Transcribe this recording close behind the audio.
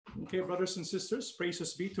Okay, brothers and sisters,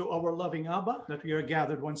 praises be to our loving Abba that we are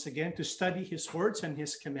gathered once again to study his words and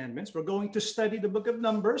his commandments. We're going to study the book of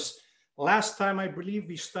Numbers. Last time, I believe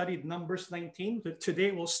we studied Numbers 19, but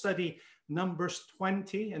today we'll study Numbers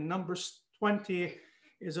 20. And Numbers 20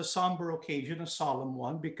 is a somber occasion, a solemn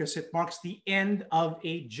one, because it marks the end of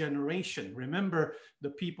a generation. Remember,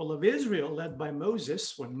 the people of Israel, led by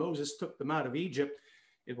Moses, when Moses took them out of Egypt,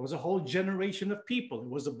 it was a whole generation of people. It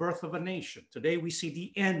was the birth of a nation. Today we see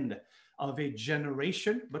the end of a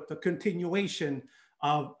generation, but the continuation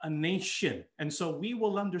of a nation. And so we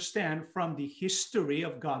will understand from the history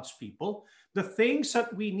of God's people the things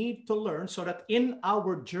that we need to learn so that in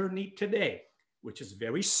our journey today, which is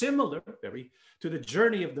very similar to the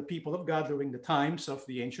journey of the people of God during the times of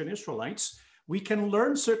the ancient Israelites, we can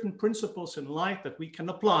learn certain principles in life that we can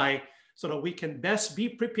apply so that we can best be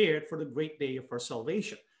prepared for the great day of our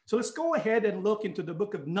salvation. So let's go ahead and look into the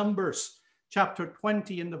book of Numbers, chapter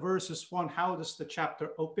 20 in the verses 1. How does the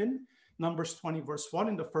chapter open? Numbers 20, verse 1,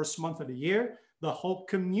 in the first month of the year, the whole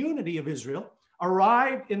community of Israel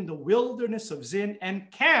arrived in the wilderness of Zin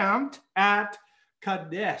and camped at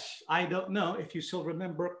Kadesh. I don't know if you still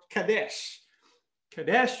remember Kadesh.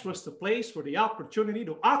 Kadesh was the place where the opportunity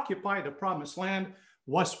to occupy the promised land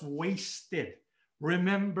was wasted.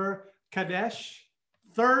 Remember Kadesh?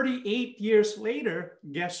 38 years later,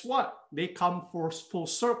 guess what? They come for full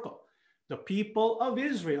circle. The people of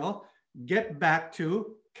Israel get back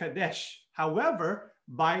to Kadesh. However,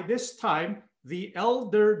 by this time, the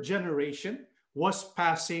elder generation was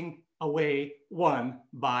passing away one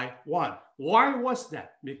by one. Why was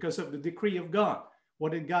that? Because of the decree of God.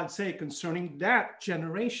 What did God say concerning that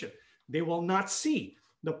generation? They will not see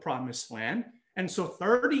the promised land. And so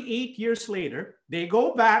 38 years later, they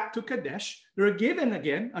go back to Kadesh. They're given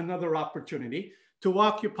again another opportunity to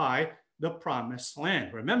occupy the promised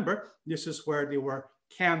land. Remember, this is where they were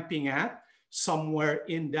camping at, somewhere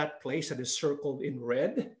in that place that is circled in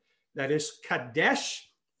red. That is Kadesh.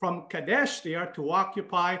 From Kadesh, they are to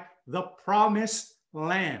occupy the promised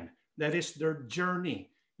land. That is their journey.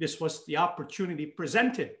 This was the opportunity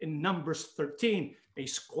presented in Numbers 13. They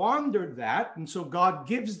squandered that, and so God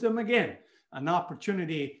gives them again an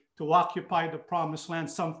opportunity to occupy the promised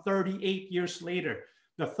land some 38 years later.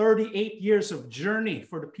 The 38 years of journey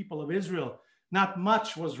for the people of Israel, not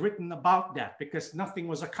much was written about that because nothing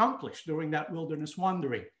was accomplished during that wilderness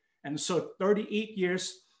wandering. And so 38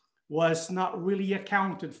 years was not really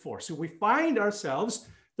accounted for. So we find ourselves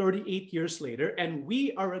 38 years later, and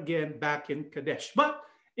we are again back in Kadesh. But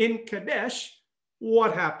in Kadesh,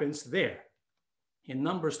 what happens there? In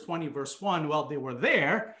Numbers 20, verse 1, while they were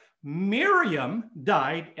there, Miriam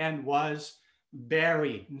died and was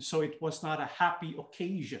buried. And so it was not a happy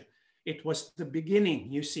occasion. It was the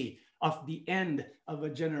beginning, you see, of the end of a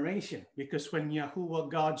generation. Because when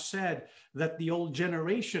Yahuwah God said that the old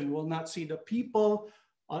generation will not see the people,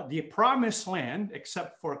 the promised land,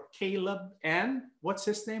 except for Caleb and what's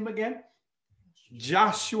his name again?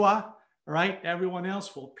 Joshua, right? Everyone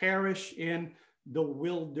else will perish in the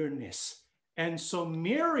wilderness. And so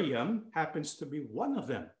Miriam happens to be one of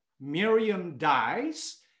them. Miriam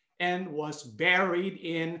dies and was buried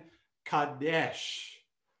in Kadesh.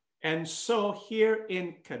 And so here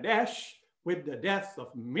in Kadesh, with the death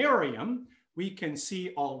of Miriam, we can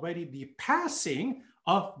see already the passing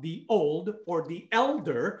of the old or the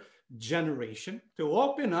elder generation to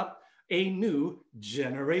open up a new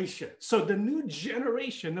generation. So the new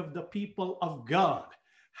generation of the people of God,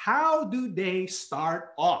 how do they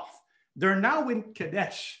start off? They're now in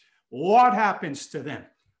Kadesh. What happens to them?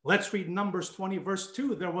 Let's read Numbers 20, verse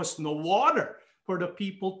 2. There was no water for the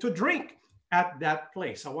people to drink at that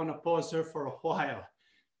place. I want to pause there for a while.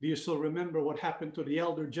 Do you still remember what happened to the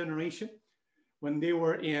elder generation? When they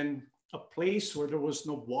were in a place where there was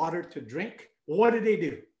no water to drink, what did they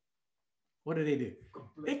do? What did they do?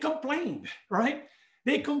 They complained, right?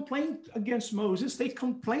 They complained against Moses. They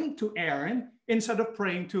complained to Aaron instead of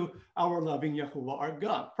praying to our loving Yahuwah, our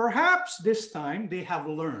God. Perhaps this time they have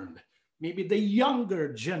learned. Maybe the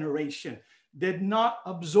younger generation did not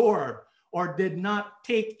absorb or did not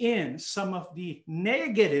take in some of the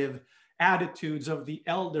negative attitudes of the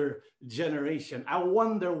elder generation. I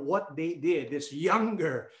wonder what they did, this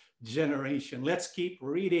younger generation. Let's keep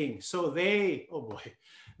reading. So they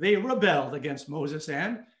rebelled against Moses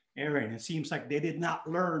and Aaron. It seems like they did not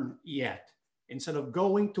learn yet. Instead of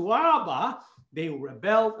going to Abba, they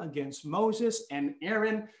rebelled against Moses and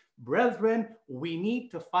Aaron. Brethren, we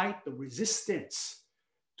need to fight the resistance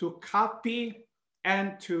to copy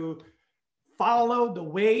and to follow the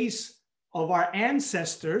ways of our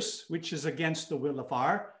ancestors, which is against the will of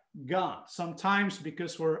our God. Sometimes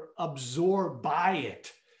because we're absorbed by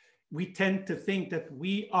it. we tend to think that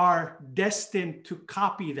we are destined to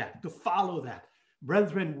copy that, to follow that.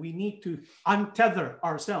 Brethren, we need to untether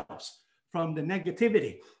ourselves from the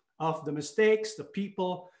negativity of the mistakes, the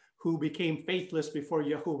people who became faithless before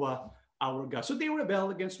Yahuwah, our God. So they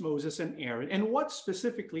rebelled against Moses and Aaron. And what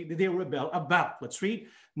specifically did they rebel about? Let's read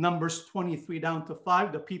Numbers 23 down to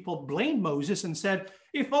 5. The people blamed Moses and said,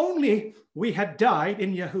 if only we had died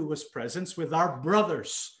in Yahuwah's presence with our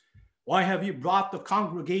brothers. Why have you brought the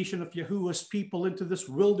congregation of Yahuwah's people into this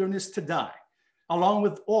wilderness to die, along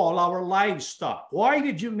with all our livestock? Why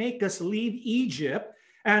did you make us leave Egypt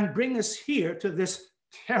and bring us here to this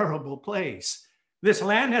terrible place? This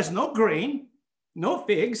land has no grain, no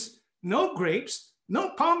figs, no grapes, no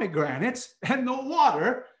pomegranates, and no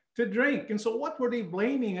water to drink. And so what were they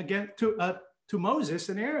blaming again to Moses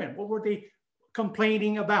and Aaron? What were they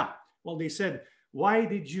complaining about? Well, they said, why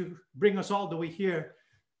did you bring us all the way here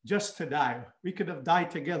just to die? We could have died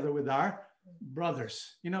together with our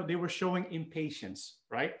brothers. You know, they were showing impatience,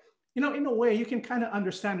 right? You know, in a way, you can kind of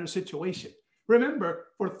understand their situation. Remember,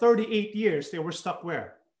 for 38 years, they were stuck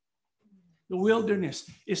where? The wilderness.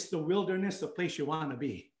 Is the wilderness the place you want to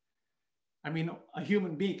be? I mean, a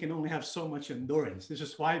human being can only have so much endurance. This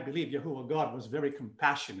is why I believe Yahuwah God was very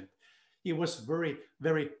compassionate. He was very,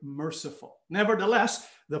 very merciful. Nevertheless,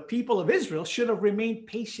 the people of Israel should have remained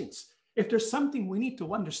patient. If there's something we need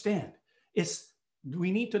to understand, is we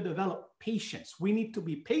need to develop patience. We need to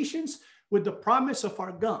be patient with the promise of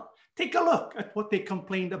our God. Take a look at what they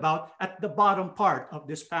complained about at the bottom part of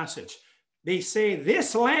this passage. They say,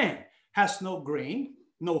 this land has no grain,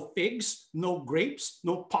 no figs, no grapes,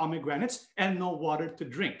 no pomegranates, and no water to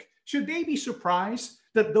drink. Should they be surprised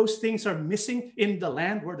that those things are missing in the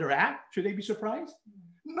land where they're at? Should they be surprised?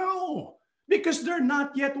 No, because they're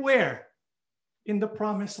not yet where? In the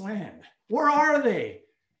promised land. Where are they?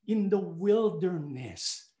 In the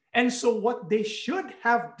wilderness. And so what they should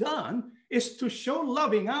have done is to show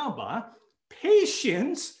loving Abba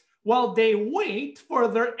patience while they wait for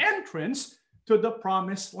their entrance to the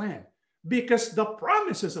promised land. Because the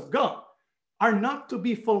promises of God are not to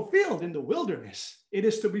be fulfilled in the wilderness. It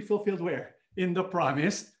is to be fulfilled where? In the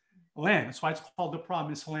promised land. That's why it's called the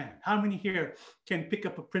promised land. How many here can pick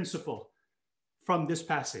up a principle from this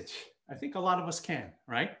passage? I think a lot of us can,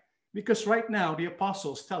 right? Because right now the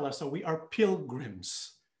apostles tell us that we are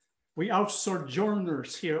pilgrims. We are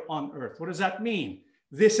sojourners here on earth. What does that mean?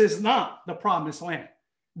 This is not the promised land.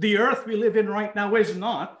 The earth we live in right now is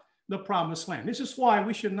not the promised land. This is why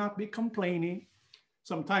we should not be complaining.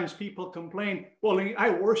 Sometimes people complain, well, I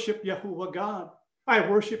worship Yahuwah God. I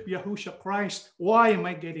worship Yahushua Christ. Why am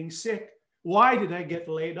I getting sick? Why did I get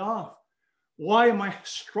laid off? Why am I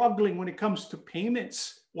struggling when it comes to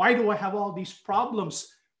payments? Why do I have all these problems?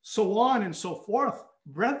 So on and so forth.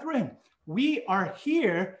 Brethren, we are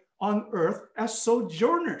here on earth as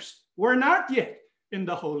sojourners. We're not yet in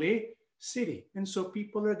the holy city. And so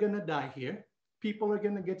people are going to die here. People are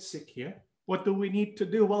going to get sick here. What do we need to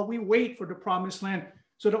do? While we wait for the promised land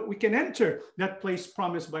so that we can enter that place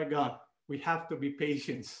promised by God, we have to be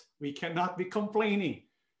patient. We cannot be complaining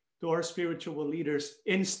to our spiritual leaders.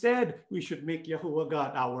 Instead, we should make Yahuwah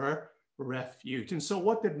God our refuge. And so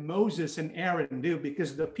what did Moses and Aaron do?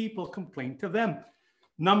 Because the people complained to them.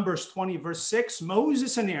 Numbers 20 verse 6,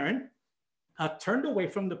 Moses and Aaron turned away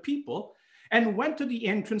from the people and went to the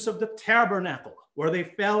entrance of the tabernacle, where they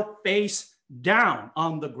fell face down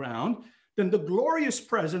on the ground. Then the glorious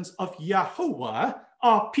presence of Yahuwah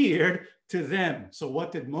appeared to them. So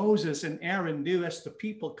what did Moses and Aaron do as the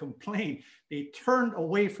people complained? They turned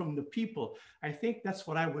away from the people. I think that's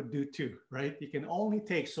what I would do too, right? You can only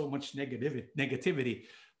take so much negativity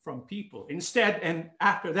from people. Instead, and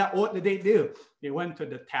after that, what did they do? They went to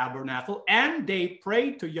the tabernacle and they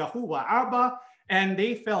prayed to Yahuwah Abba, and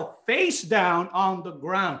they fell face down on the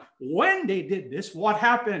ground. When they did this, what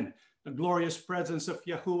happened? The glorious presence of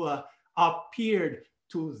Yahuwah appeared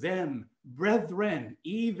to them. Brethren,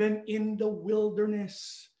 even in the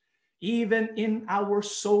wilderness, even in our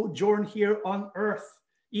sojourn here on earth,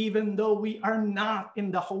 even though we are not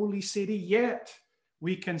in the holy city yet,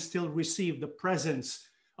 we can still receive the presence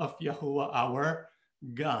of Yahuwah our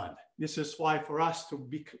God. This is why for us to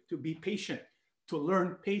be patient, to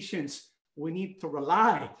learn patience, we need to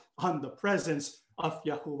rely on the presence of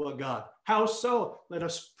Yahuwah God. How so? Let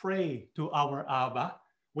us pray to our Abba.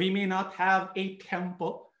 We may not have a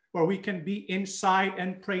temple where we can be inside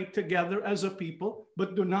and pray together as a people,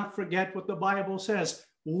 but do not forget what the Bible says.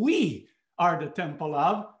 We are the temple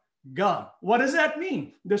of God. What does that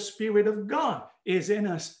mean? The Spirit of God is in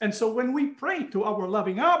us. And so when we pray to our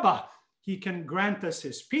loving Abba, he can grant us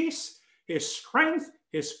his peace, his strength,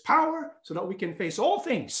 his power, so that we can face all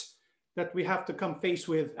things that we have to come face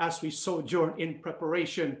with as we sojourn in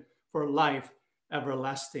preparation for life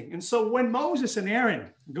everlasting. And so when Moses and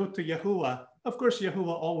Aaron go to Yahuwah, of course, Yahuwah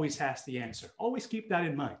always has the answer. Always keep that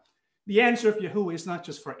in mind. The answer of Yahuwah is not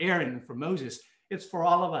just for Aaron and for Moses, it's for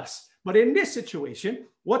all of us. But in this situation,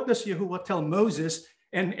 what does Yahuwah tell Moses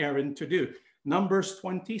and Aaron to do? Numbers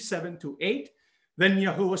 27-8. Then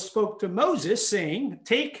Yahuwah spoke to Moses, saying,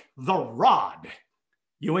 take the rod.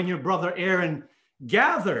 You and your brother Aaron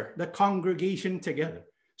gather the congregation together.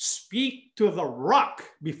 Speak to the rock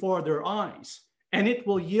before their eyes, and it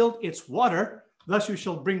will yield its water. Thus you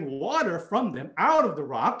shall bring water from them out of the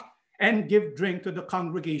rock and give drink to the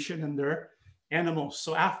congregation and their animals.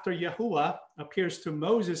 So after Yahuwah appears to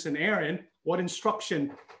Moses and Aaron, what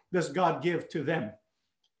instruction does God give to them?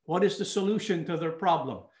 What is the solution to their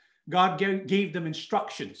problem? God gave them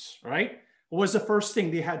instructions, right? What was the first thing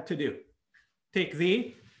they had to do? Take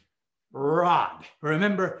the rod.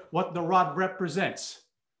 Remember what the rod represents.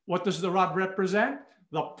 What does the rod represent?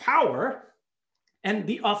 The power and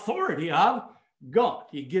the authority of God.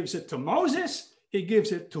 He gives it to Moses. He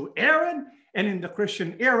gives it to Aaron. And in the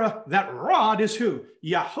Christian era, that rod is who?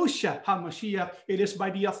 Yahushua HaMashiach. It is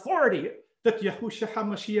by the authority that Yahushua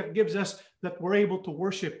HaMashiach gives us that we're able to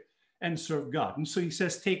worship and serve God. And so he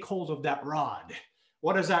says, take hold of that rod.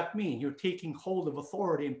 What does that mean? You're taking hold of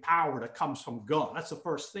authority and power that comes from God. That's the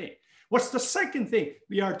first thing. What's the second thing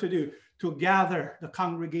we are to do? To gather the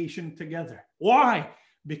congregation together. Why?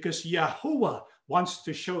 Because Yahuwah wants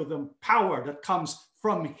to show them power that comes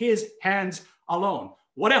from his hands alone.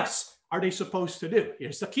 What else are they supposed to do?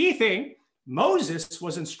 Here's the key thing. Moses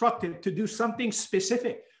was instructed to do something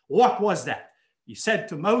specific. What was that? He said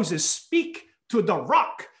to Moses, speak to the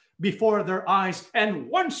rock before their eyes. And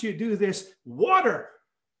once you do this, water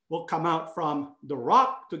will come out from the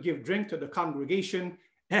rock to give drink to the congregation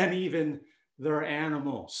and even their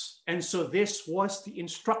animals. And so this was the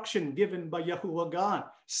instruction given by Yahuwah God.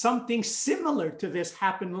 Something similar to this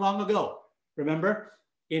happened long ago. Remember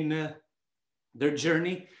in their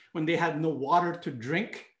journey when they had no water to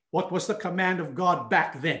drink? What was the command of God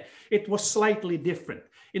back then? It was slightly different.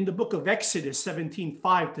 In the book of Exodus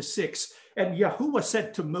 17:5-6, and Yahuwah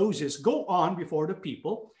said to Moses, go on before the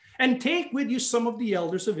people and take with you some of the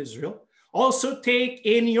elders of Israel. Also take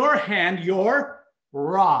in your hand your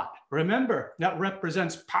rod. Remember, that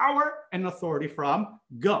represents power and authority from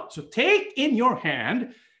God. So take in your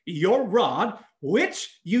hand your rod,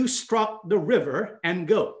 which you struck the river, and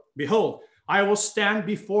go. Behold, I will stand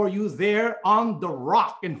before you there on the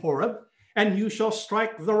rock in Horeb, and you shall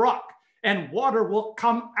strike the rock, and water will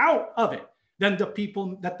come out of it, then the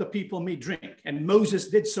people may drink. And Moses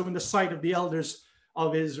did so in the sight of the elders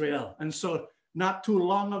of Israel. And so not too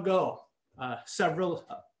long ago, several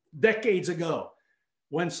decades ago,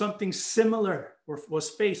 when something similar was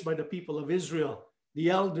faced by the people of Israel, the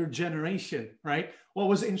elder generation, right? What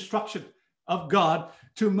was the instruction of God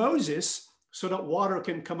to Moses so that water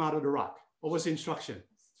can come out of the rock? What was the instruction?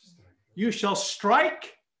 You shall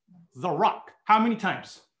strike the rock. How many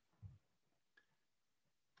times?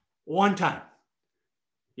 One time.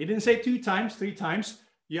 He didn't say 2 times, 3 times.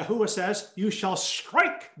 Yahuwah says, you shall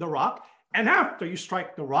strike the rock, and after you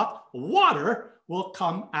strike the rock, water will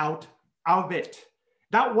come out of it.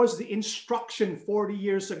 That was the instruction 40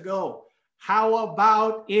 years ago. How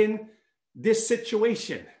about in this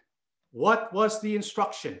situation? What was the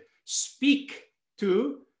instruction? Speak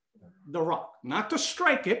to the rock. Not to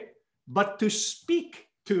strike it, but to speak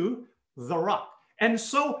to the rock. And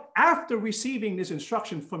so after receiving this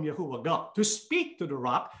instruction from Yahuwah God to speak to the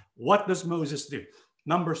rock, what does Moses do?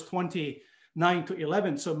 Numbers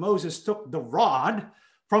 29-11. So Moses took the rod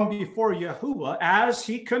from before Yahuwah as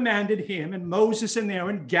he commanded him, and Moses and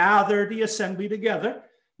Aaron gathered the assembly together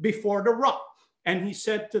before the rock. And he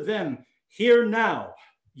said to them, hear now,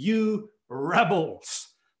 you rebels,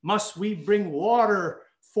 must we bring water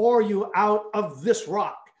for you out of this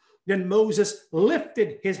rock? Then Moses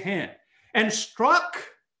lifted his hand and struck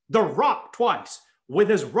the rock twice with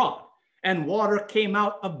his rod, and water came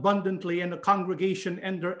out abundantly, and the congregation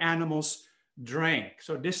and their animals drank.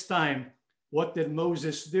 So this time, what did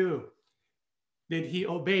Moses do? Did he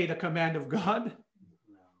obey the command of God?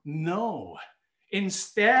 No.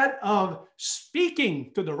 Instead of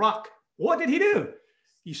speaking to the rock, what did he do?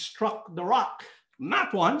 He struck the rock,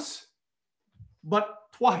 not once, but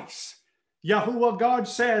twice. Yahuwah God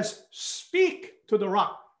says, speak to the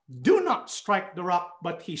rock. Do not strike the rock,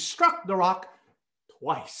 but he struck the rock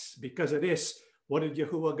twice. Because of this, what did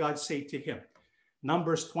Yahuwah God say to him?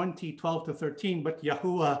 Numbers 20:12-13, but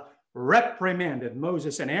Yahuwah reprimanded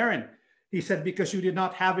Moses and Aaron. He said, because you did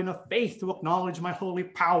not have enough faith to acknowledge my holy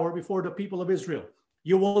power before the people of Israel.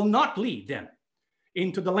 You will not lead them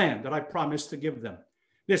into the land that I promised to give them.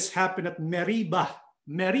 This happened at Meribah,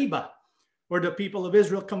 where the people of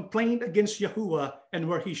Israel complained against Yahuwah and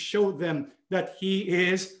where he showed them that he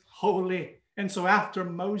is holy. And so after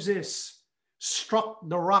Moses struck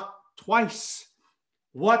the rock twice,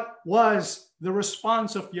 what was the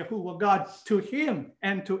response of Yahuwah God to him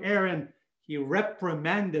and to Aaron? He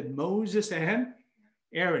reprimanded Moses and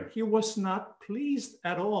Aaron. He was not pleased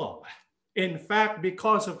at all. In fact,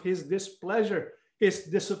 because of his displeasure, his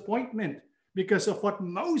disappointment, because of what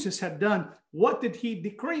Moses had done, what did he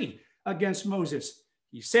decree against Moses?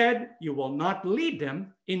 He said, you will not lead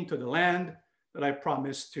them into the land that I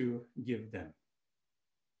promised to give them.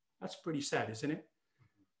 That's pretty sad, isn't it?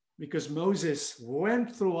 Because Moses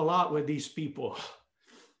went through a lot with these people,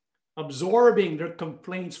 absorbing their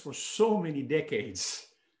complaints for so many decades.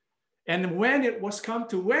 And when it was come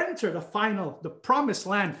to enter the promised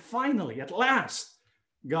land, finally, at last,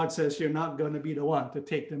 God says, you're not going to be the one to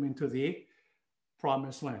take them into the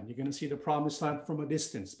promised land. You're going to see the promised land from a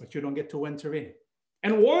distance, but you don't get to enter in it.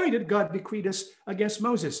 And why did God decree this against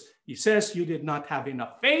Moses? He says, you did not have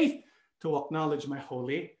enough faith to acknowledge my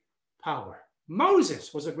holy power.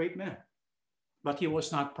 Moses was a great man, but he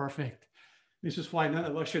was not perfect. This is why none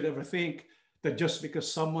of us should ever think that just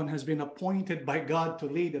because someone has been appointed by God to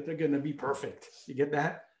lead, that they're going to be perfect. You get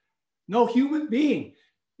that? No human being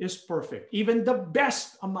is perfect. Even the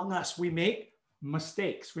best among us, we make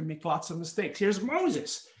mistakes. We make lots of mistakes. Here's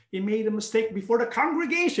Moses. He made a mistake before the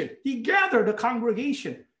congregation. He gathered the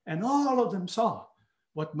congregation, and all of them saw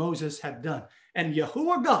what Moses had done. And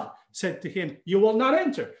Yahuwah God said to him, you will not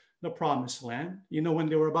enter the promised land. You know, when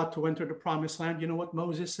they were about to enter the promised land, you know what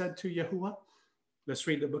Moses said to Yahuwah? Let's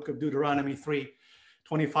read the book of Deuteronomy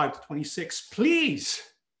 3:25-26.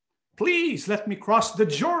 Please let me cross the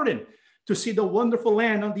Jordan to see the wonderful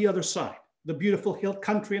land on the other side, the beautiful hill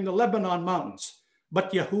country in the Lebanon mountains.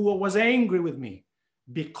 But Yahuwah was angry with me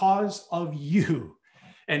because of you,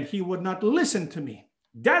 and he would not listen to me.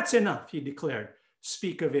 That's enough, he declared.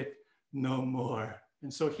 Speak of it no more.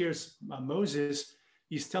 And so here's Moses.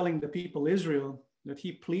 He's telling the people Israel that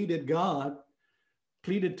he pleaded to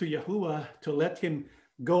Yahuwah to let him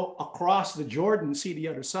go across the Jordan, see the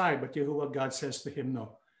other side. But Yahuwah God says to him,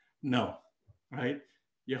 no, right?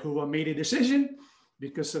 Yahuwah made a decision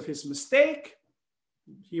because of his mistake.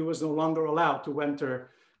 He was no longer allowed to enter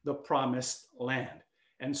the promised land.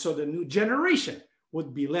 And so the new generation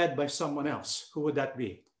would be led by someone else. Who would that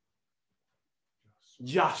be?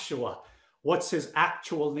 Joshua. What's his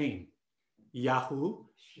actual name?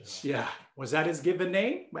 Yahushua. Was that his given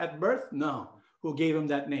name at birth? No. Who gave him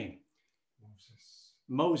that name?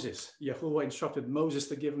 Moses. Yahuwah instructed Moses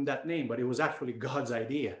to give him that name, but it was actually God's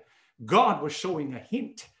idea. God was showing a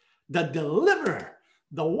hint. The deliverer,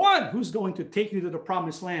 the one who's going to take you to the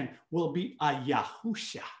promised land, will be a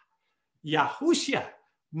Yahushua. Yahushua,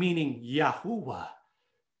 meaning Yahuwah,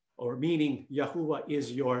 or meaning Yahuwah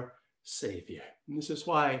is your Savior. And this is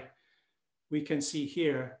why we can see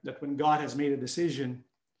here that when God has made a decision,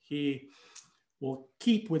 he will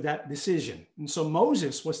keep with that decision. And so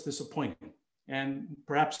Moses was disappointed. And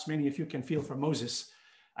perhaps many of you can feel for Moses.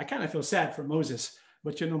 I kind of feel sad for Moses,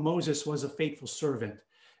 but you know, Moses was a faithful servant.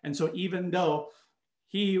 And so even though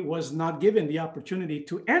he was not given the opportunity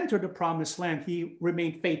to enter the promised land, he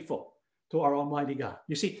remained faithful to our Almighty God.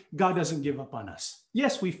 You see, God doesn't give up on us.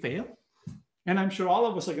 Yes, we fail. And I'm sure all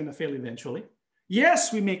of us are going to fail eventually.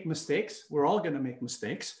 Yes, we make mistakes. We're all going to make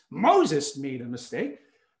mistakes. Moses made a mistake,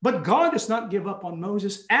 but God does not give up on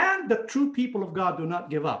Moses, and the true people of God do not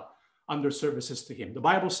give up on their services to him. The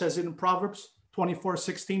Bible says it in Proverbs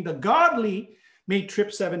 24:16, the godly may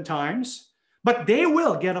trip 7 times, but they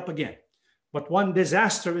will get up again. But one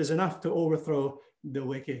disaster is enough to overthrow the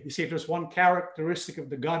wicked. You see, if there's one characteristic of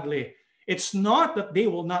the godly, it's not that they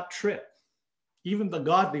will not trip. Even the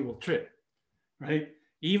godly will trip, right?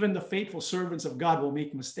 Even the faithful servants of God will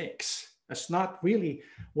make mistakes. That's not really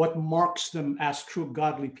what marks them as true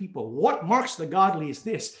godly people. What marks the godly is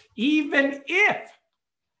this: even if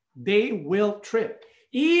they will trip,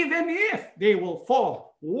 even if they will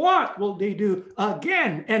fall, what will they do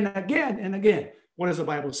again and again and again? What does the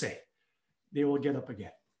Bible say? They will get up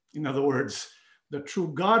again. In other words, the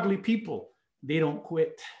true godly people, they don't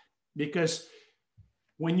quit. Because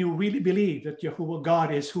when you really believe that Yahuwah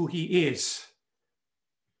God is who he is,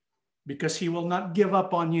 because he will not give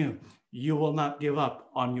up on you, you will not give up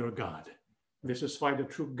on your God. This is why the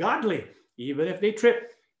true godly, even if they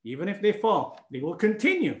trip, even if they fall, they will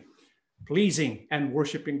continue pleasing and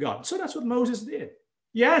worshiping God. So that's what Moses did.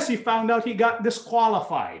 Yes, he found out he got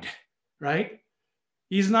disqualified, right?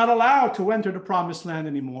 He's not allowed to enter the promised land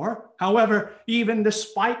anymore. However, even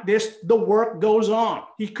despite this, the work goes on.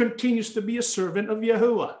 He continues to be a servant of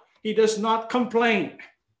Yahuwah. He does not complain.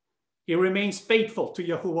 He remains faithful to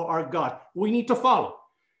Yahuwah our God. We need to follow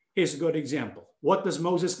his good example. What does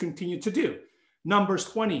Moses continue to do? Numbers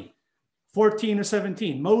 20, 14 to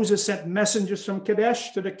 17. Moses sent messengers from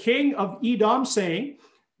Kadesh to the king of Edom saying,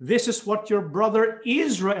 "This is what your brother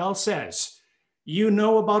Israel says. You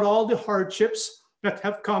know about all the hardships that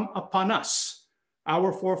have come upon us.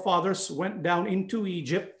 Our forefathers went down into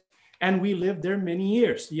Egypt, and we lived there many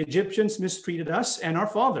years. The Egyptians mistreated us and our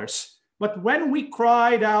fathers. But when we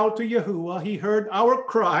cried out to Yahuwah, he heard our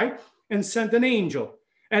cry and sent an angel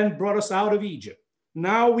and brought us out of Egypt.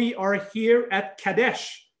 Now we are here at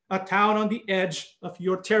Kadesh, a town on the edge of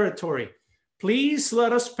your territory. Please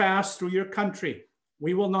let us pass through your country.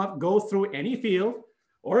 We will not go through any field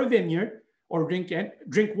or a vineyard or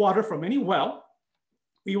drink water from any well.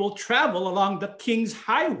 We will travel along the king's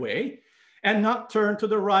highway and not turn to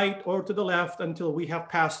the right or to the left until we have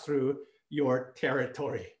passed through your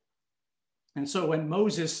territory." And so when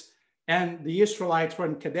Moses and the Israelites were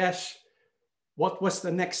in Kadesh, what was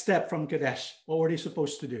the next step from Kadesh? What were they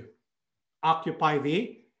supposed to do? Occupy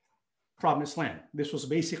the promised land. This was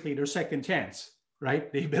basically their second chance,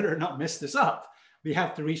 right? They better not mess this up. They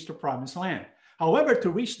have to reach the promised land. However, to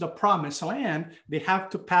reach the promised land, they have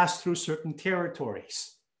to pass through certain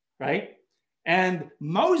territories, right? And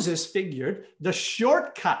Moses figured the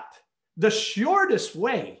shortcut, the shortest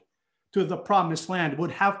way to the promised land would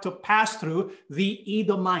have to pass through the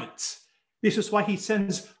Edomites. This is why he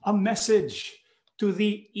sends a message to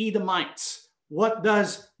the Edomites. What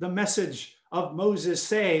does the message of Moses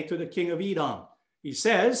say to the king of Edom? He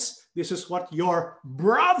says, "This is what your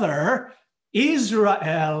brother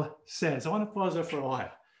Israel says." I want to pause there for a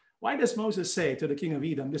while. Why does Moses say to the king of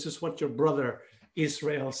Edom, "This is what your brother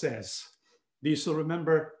Israel says"? Do you still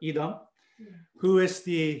remember Edom? Yeah. Who is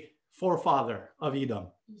the forefather of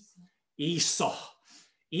Edom? Esau.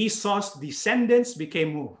 Esau's descendants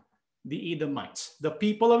became who? The Edomites. The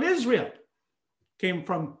people of Israel came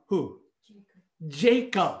from who?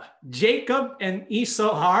 Jacob. Jacob and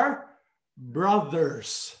Esau are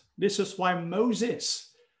brothers. This is why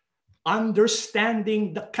Moses,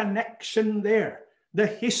 understanding the connection there, the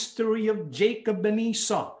history of Jacob and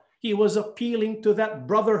Esau, he was appealing to that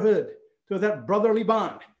brotherhood, to that brotherly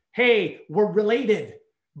bond. Hey, we're related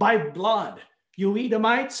by blood. You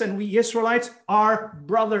Edomites and we Israelites are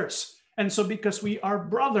brothers. And so because we are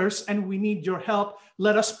brothers and we need your help,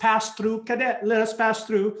 let us pass through Kadesh. Let us pass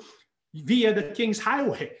through via the king's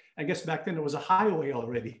highway. I guess back then there was a highway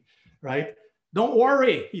already, right? Don't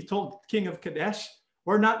worry, he told king of Kadesh,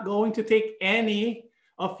 we're not going to take any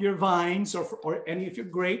of your vines or any of your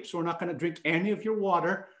grapes. We're not going to drink any of your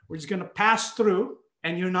water. We're just going to pass through,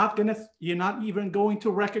 and you're not even going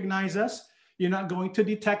to recognize us. You're not going to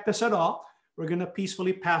detect us at all. We're going to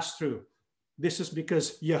peacefully pass through. This is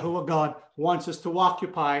because Yahuwah God wants us to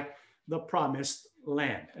occupy the promised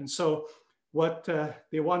land. And so what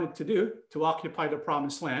they wanted to do to occupy the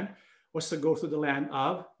promised land was to go through the land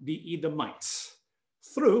of the Edomites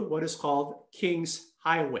through what is called King's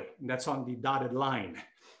Highway. And that's on the dotted line.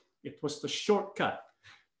 It was the shortcut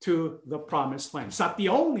to the promised land. It's not the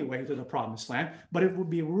only way to the promised land, but it would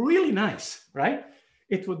be really nice, right?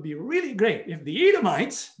 It would be really great if the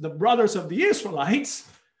Edomites, the brothers of the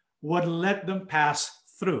Israelites, would let them pass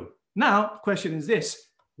through. Now, the question is this: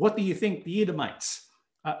 what do you think the Edomites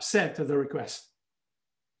said to the request?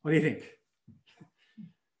 What do you think?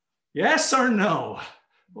 Yes or no?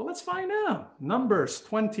 Well, let's find out. Numbers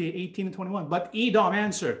 20, 18, and 21. But Edom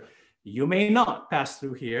answered, "You may not pass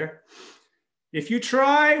through here. If you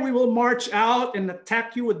try, we will march out and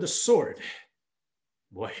attack you with the sword."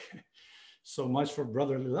 Boy, so much for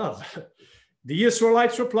brotherly love. The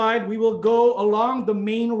Israelites replied, "We will go along the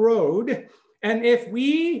main road, and if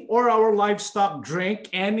we or our livestock drink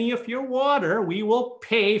any of your water, we will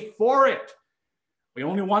pay for it. We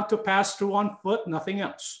only want to pass through on foot, nothing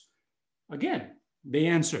else." Again, they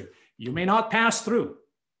answered, "You may not pass through."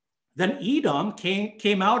 Then Edom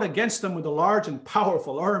came out against them with a large and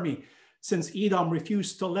powerful army. Since Edom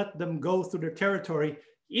refused to let them go through their territory,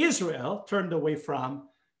 Israel turned away from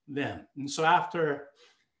them. And so after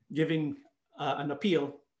giving an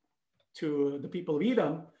appeal to the people of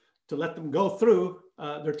Edom to let them go through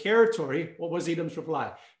their territory, what was Edom's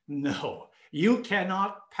reply? "No, you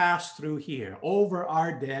cannot pass through here over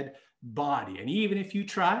our dead body. And even if you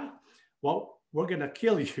try, well, we're going to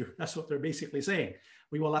kill you." That's what they're basically saying.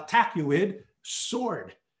 "We will attack you with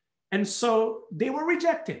sword." And so they were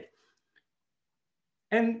rejected.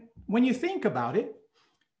 And when you think about it,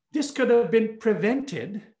 This could have been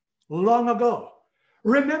prevented long ago.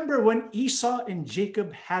 Remember when Esau and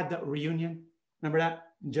Jacob had that reunion? Remember that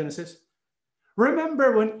in Genesis?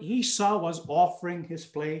 Remember when Esau was offering his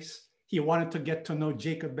place? He wanted to get to know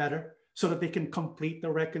Jacob better so that they can complete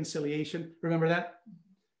the reconciliation. Remember that?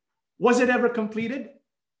 Was it ever completed?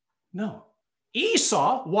 No.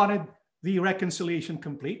 Esau wanted the reconciliation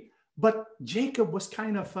complete, but Jacob was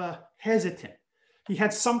kind of hesitant. He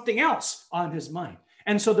had something else on his mind.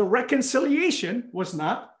 And so the reconciliation was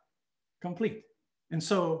not complete. And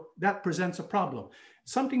so that presents a problem.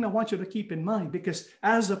 Something I want you to keep in mind, because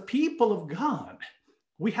as a people of God,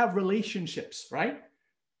 we have relationships, right?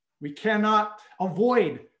 We cannot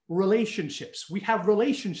avoid relationships. We have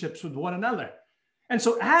relationships with one another. And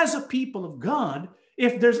so as a people of God,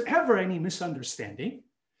 if there's ever any misunderstanding,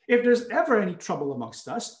 if there's ever any trouble amongst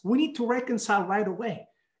us, we need to reconcile right away.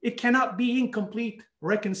 It cannot be incomplete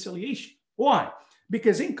reconciliation. Why?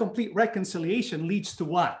 Because incomplete reconciliation leads to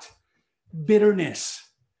what? Bitterness.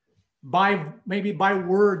 Maybe by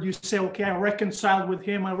word, you say, okay, I reconciled with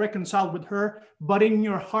him, I reconciled with her, but in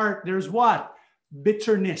your heart, there's what?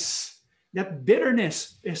 Bitterness. That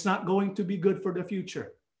bitterness is not going to be good for the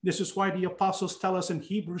future. This is why the apostles tell us in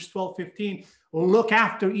Hebrews 12:15, look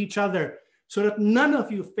after each other so that none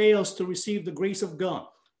of you fails to receive the grace of God.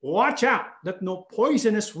 Watch out that no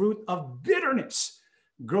poisonous root of bitterness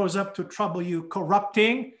grows up to trouble you,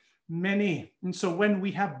 corrupting many. And so when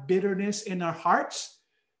we have bitterness in our hearts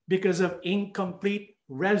because of incomplete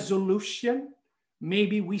resolution,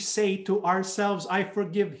 maybe we say to ourselves, I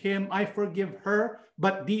forgive him, I forgive her,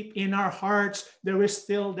 but deep in our hearts, there is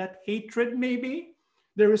still that hatred maybe.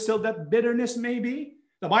 There is still that bitterness maybe.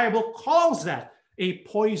 The Bible calls that a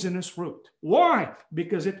poisonous root. Why?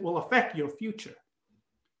 Because it will affect your future.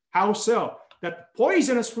 How so? That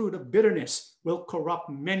poisonous root of bitterness will corrupt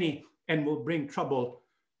many and will bring trouble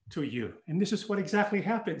to you. And this is what exactly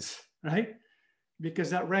happens, right? Because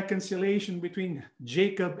that reconciliation between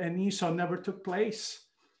Jacob and Esau never took place.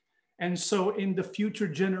 And so in the future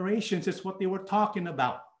generations, it's what they were talking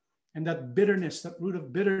about. And that bitterness, that root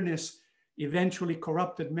of bitterness, eventually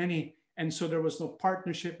corrupted many. And so there was no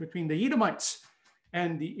partnership between the Edomites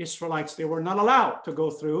and the Israelites. They were not allowed to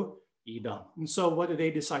go through Edom. And so what did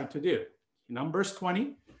they decide to do? Numbers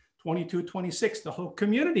 20, 22, 26, the whole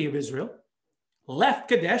community of Israel left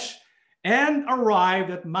Kadesh and arrived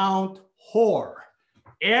at Mount Hor.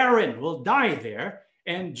 Aaron will die there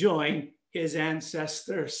and join his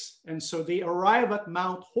ancestors. And so they arrive at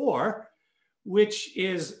Mount Hor, which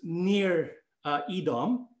is near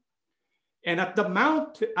Edom. And at the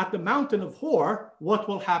mountain of Hor, what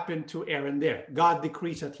will happen to Aaron there? God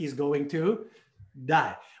decrees that he's going to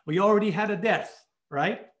die. We already had a death,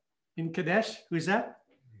 right? In Kadesh. Who's that?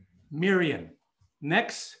 Miriam.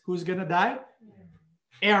 Next, who's going to die?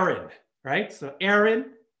 Aaron, right? So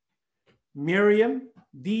Aaron, Miriam,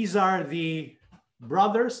 these are the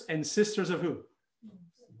brothers and sisters of who?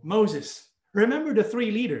 Moses. Remember the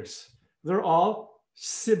three leaders. They're all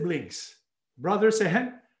siblings, brothers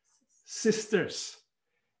and sisters.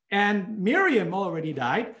 And Miriam already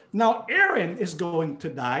died. Now Aaron is going to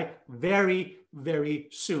die very, very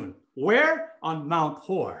soon. Where? On Mount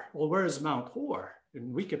Hor. Well, where is Mount Hor?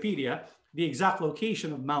 In Wikipedia, the exact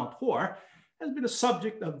location of Mount Hor has been a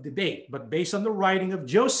subject of debate, but based on the writing of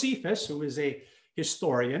Josephus, who is a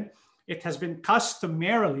historian, it has been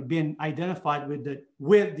customarily been identified with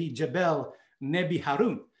the Jebel Nebi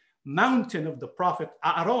Harun, mountain of the prophet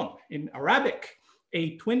Aaron in Arabic,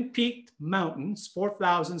 a twin-peaked mountain,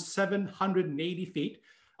 4,780 feet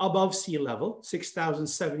above sea level,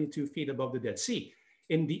 6,072 feet above the Dead Sea,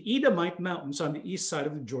 in the Edomite mountains on the east side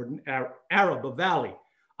of the Jordan Araba Valley.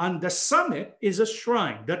 On the summit is a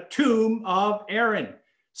shrine, the tomb of Aaron,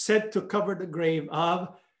 said to cover the grave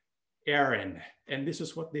of Aaron. And this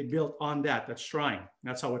is what they built on that shrine.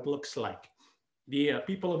 That's how it looks like. The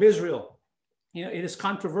people of Israel, you know, it is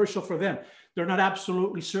controversial for them. They're not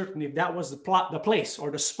absolutely certain if that was the place or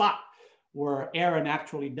the spot where Aaron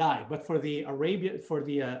actually died. But for the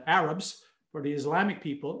Arabs, for the Islamic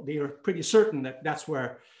people, they are pretty certain that that's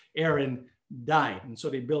where Aaron died. And so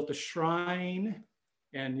they built a shrine,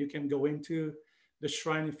 and you can go into the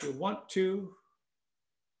shrine if you want to.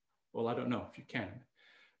 Well, I don't know if you can,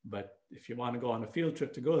 but if you want to go on a field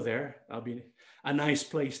trip to go there, that'll be a nice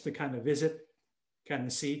place to kind of visit, kind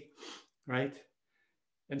of see, right?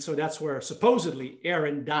 And so that's where supposedly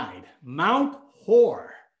Aaron died, Mount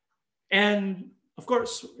Hor. And of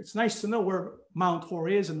course, it's nice to know where Mount Hor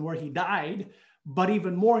is and where he died. But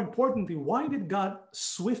even more importantly, why did God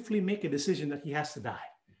swiftly make a decision that he has to die?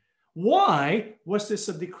 Why was this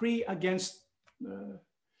a decree against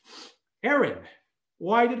Aaron?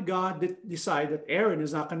 Why did God decide that Aaron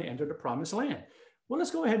is not going to enter the promised land? Well, let's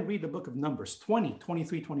go ahead and read the book of Numbers 20,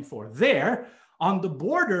 23, 24. There, on the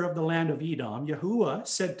border of the land of Edom, Yahuwah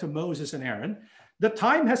said to Moses and Aaron, the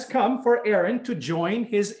time has come for Aaron to join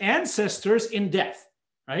his ancestors in death,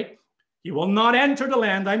 right? He will not enter the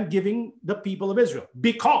land I'm giving the people of Israel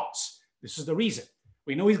because this is the reason.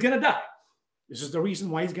 We know he's going to die. This is the reason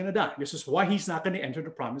why he's going to die. This is why he's not going to enter the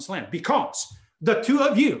promised land. Because the two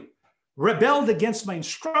of you rebelled against my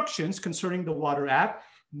instructions concerning the water at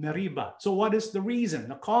Meribah. So what is the reason,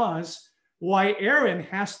 the cause why Aaron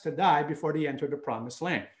has to die before they enter the promised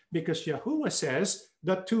land? Because Yahuwah says,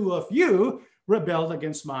 the two of you rebelled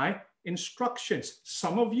against my instructions.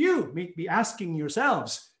 Some of you may be asking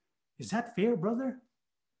yourselves, is that fair, brother?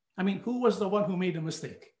 I mean, who was the one who made the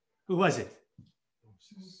mistake? Who was it?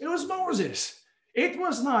 It was Moses. It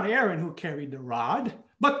was not Aaron who carried the rod.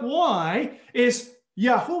 But why is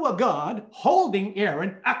Yahuwah God holding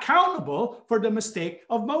Aaron accountable for the mistake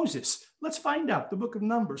of Moses? Let's find out. The book of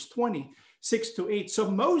Numbers 26-8. So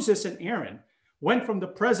Moses and Aaron went from the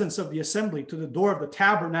presence of the assembly to the door of the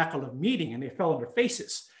tabernacle of meeting, and they fell on their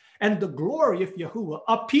faces. And the glory of Yahuwah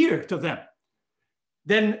appeared to them.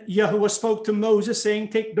 Then Yahuwah spoke to Moses, saying,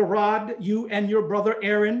 take the rod, you and your brother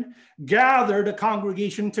Aaron, gather the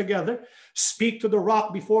congregation together, speak to the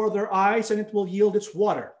rock before their eyes, and it will yield its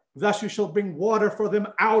water. Thus you shall bring water for them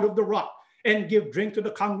out of the rock, and give drink to the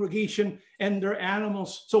congregation and their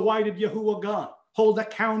animals. So why did Yahuwah God hold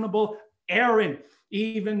accountable Aaron,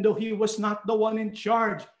 even though he was not the one in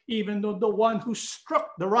charge, even though the one who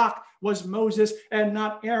struck the rock was Moses and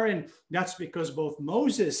not Aaron? That's because both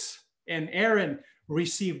Moses and Aaron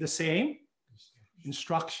received the same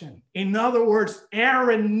instruction. In other words,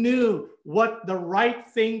 Aaron knew what the right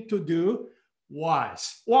thing to do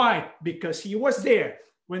was. Why? Because he was there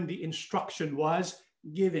when the instruction was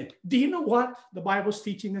given. Do you know what the Bible's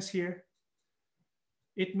teaching us here?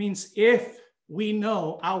 It means if we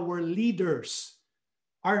know our leaders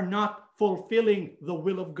are not fulfilling the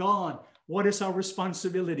will of God, what is our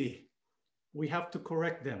responsibility? We have to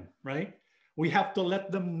correct them, right? We have to let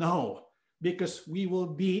them know, because we will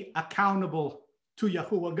be accountable to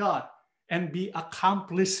Yahuwah God and be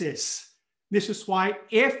accomplices. This is why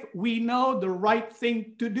if we know the right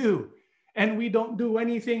thing to do and we don't do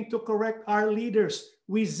anything to correct our leaders,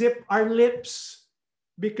 we zip our lips.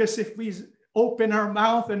 Because if we open our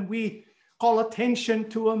mouth and we call attention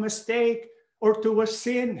to a mistake or to a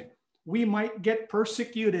sin, we might get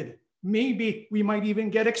persecuted. Maybe we might even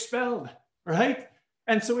get expelled, right?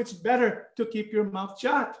 And so it's better to keep your mouth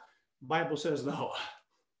shut. Bible says no.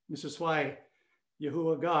 This is why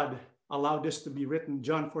Yahuwah God allowed this to be written,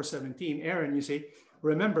 John 4:17. Aaron, you see,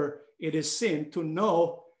 remember, it is sin to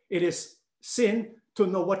know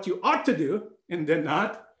what you ought to do and then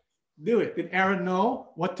not do it. Did Aaron know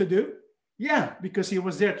what to do? Yeah, because he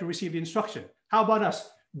was there to receive the instruction. How about us?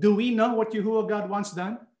 Do we know what Yahuwah God wants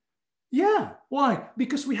done? Yeah. Why?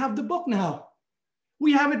 Because we have the book now.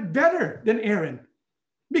 We have it better than Aaron.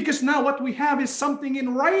 Because now what we have is something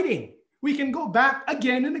in writing. We can go back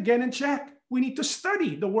again and again and check. We need to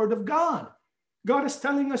study the word of God. God is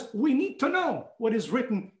telling us we need to know what is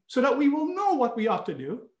written so that we will know what we ought to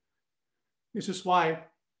do. This is why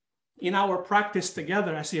in our practice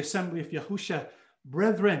together as the Assembly of Yahusha,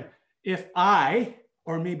 brethren, if I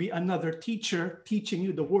or maybe another teacher teaching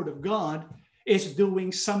you the word of God is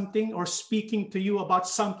doing something or speaking to you about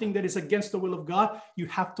something that is against the will of God, you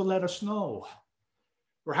have to let us know.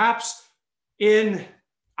 Perhaps in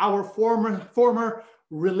our former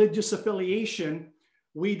religious affiliation,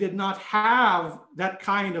 we did not have that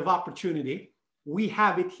kind of opportunity. We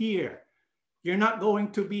have it here. You're not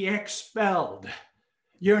going to be expelled.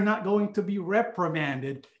 You're not going to be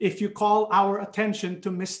reprimanded if you call our attention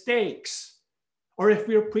to mistakes or if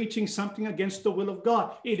we're preaching something against the will of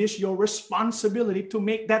God. It is your responsibility to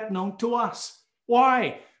make that known to us.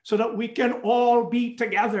 Why? So that we can all be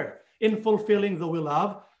together in fulfilling the will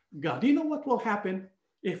of God. Do you know what will happen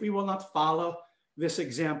if we will not follow this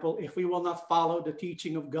example, if we will not follow the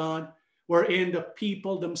teaching of God, wherein the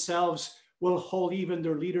people themselves will hold even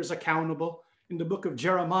their leaders accountable? In the book of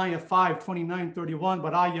Jeremiah 5:29-31,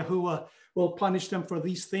 but I, Yahuwah, will punish them for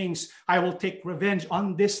these things. I will take revenge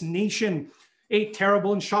on this nation. A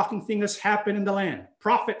terrible and shocking thing has happened in the land.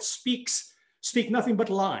 Prophets speak nothing but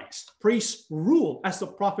lies. Priests rule as the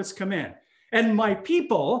prophets command. And my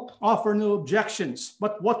people offer no objections.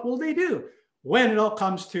 But what will they do when it all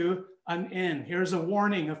comes to an end? Here's a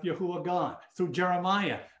warning of Yahuwah God through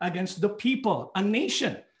Jeremiah against the people, a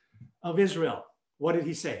nation of Israel. What did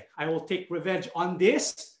he say? I will take revenge on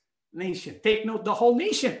this nation. Take note, the whole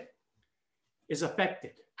nation is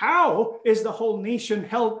affected. How is the whole nation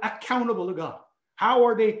held accountable to God? How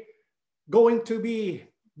are they going to be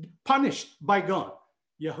punished by God?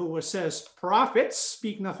 Yahuwah says, prophets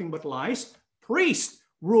speak nothing but lies. Priests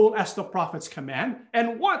rule as the prophets command.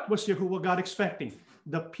 And what was Yahuwah God expecting?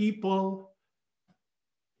 The people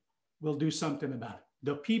will do something about it.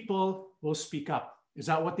 The people will speak up. Is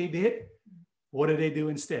that what they did? What did they do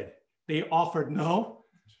instead? They offered no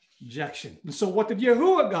objection. And so what did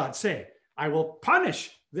Yahuwah God say? I will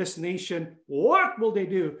punish this nation. What will they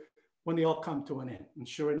do when they all come to an end? And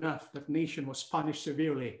sure enough, that nation was punished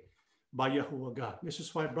severely by Yahuwah God. This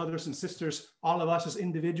is why, brothers and sisters, all of us as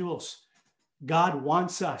individuals, God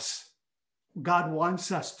wants us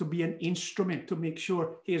to be an instrument to make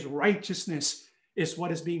sure his righteousness is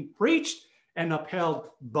what is being preached and upheld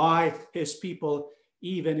by his people,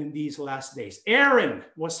 even in these last days. Aaron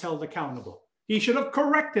was held accountable. He should have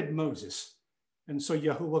corrected Moses. And so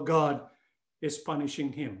Yahuwah God is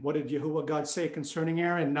punishing him. What did Yahuwah God say concerning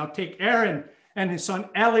Aaron? Now take Aaron and his son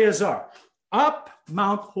Eleazar up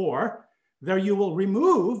Mount Hor. There you will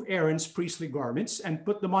remove Aaron's priestly garments and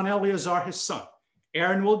put them on Eleazar his son.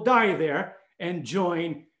 Aaron will die there and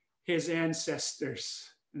join his ancestors.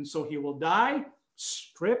 And so he will die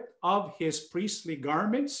stripped of his priestly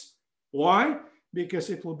garments. Why?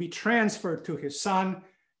 Because it will be transferred to his son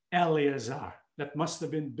Eleazar. That must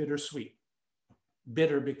have been bittersweet.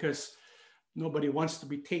 Bitter because nobody wants to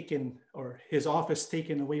be taken or his office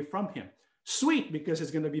taken away from him. Sweet because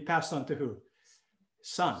it's going to be passed on to who?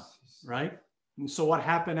 Son, right? And so what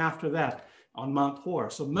happened after that on Mount Hor?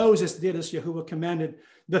 So Moses did as Yahuwah commanded.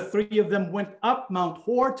 The three of them went up Mount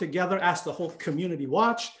Hor together as the whole community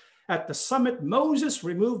watched. At the summit, Moses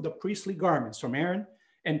removed the priestly garments from Aaron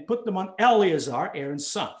and put them on Eleazar, Aaron's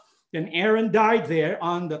son. Then Aaron died there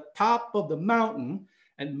on the top of the mountain,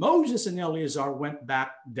 and Moses and Eleazar went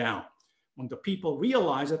back down. When the people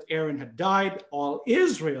realized that Aaron had died, all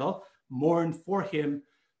Israel mourned for him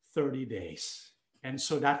 30 days. And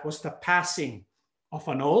so that was the passing of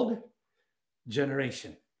an old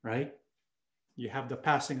generation, right? You have the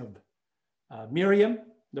passing of Miriam,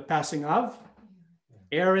 the passing of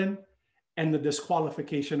Aaron, and the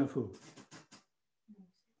disqualification of who?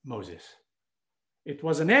 Moses. It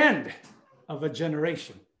was an end of a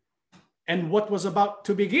generation. And what was about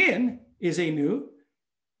to begin is a new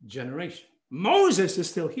generation. Moses is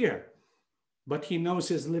still here, but he knows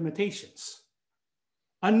his limitations.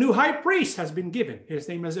 A new high priest has been given. His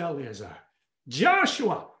name is Eleazar.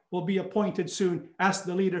 Joshua will be appointed soon as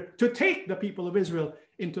the leader to take the people of Israel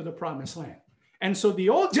into the promised land. And so the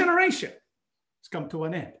old generation has come to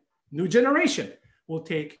an end. New generation will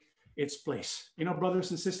take its place. You know,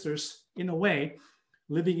 brothers and sisters, in a way,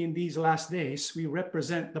 living in these last days, we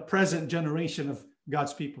represent the present generation of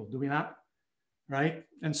God's people, do we not? Right?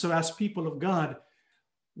 And so as people of God,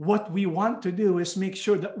 what we want to do is make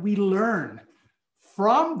sure that we learn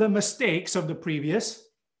from the mistakes of the previous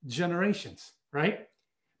generations, right?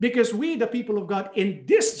 Because we, the people of God in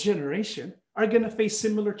this generation, are going to face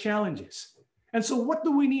similar challenges. And so what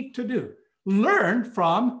do we need to do? Learn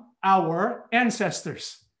from our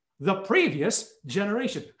ancestors, the previous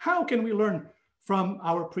generation. How can we learn from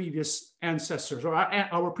our previous ancestors or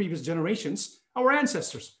our previous generations, our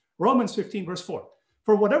ancestors? Romans 15, verse 4.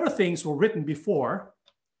 For whatever things were written before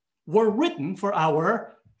were written for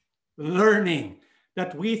our learning,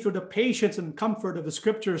 that we, through the patience and comfort of the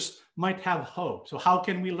scriptures, might have hope. So how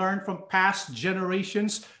can we learn from past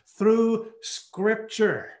generations? Through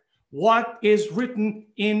scripture. What is written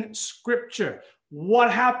in scripture?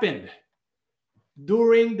 What happened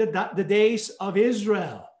during the days of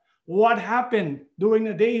Israel? What happened during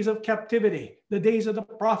the days of captivity, the days of the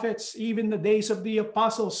prophets, even the days of the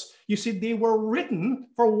apostles? You see, they were written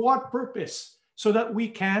for what purpose? So that we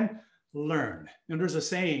can learn. And there's a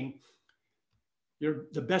saying,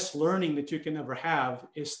 the best learning that you can ever have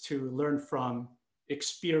is to learn from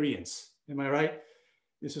experience. Am I right?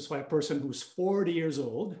 This is why a person who's 40 years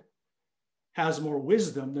old has more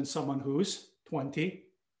wisdom than someone who's 20,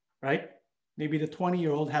 right? Maybe the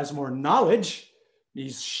 20-year-old has more knowledge,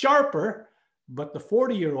 he's sharper, but the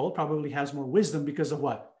 40-year-old probably has more wisdom because of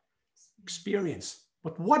what? Experience.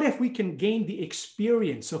 But what if we can gain the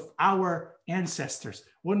experience of our ancestors?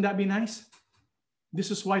 Wouldn't that be nice? This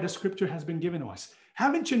is why the scripture has been given to us.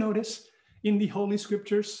 Haven't you noticed in the Holy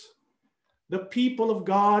Scriptures, the people of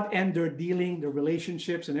God and their dealing, their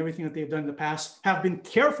relationships and everything that they've done in the past have been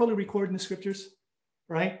carefully recorded in the scriptures,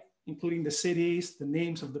 right? Including the cities, the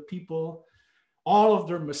names of the people. All of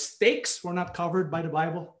their mistakes were not covered by the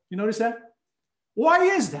Bible. You notice that? Why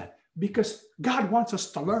is that? Because God wants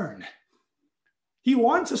us to learn. He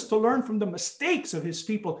wants us to learn from the mistakes of his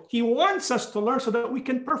people. He wants us to learn so that we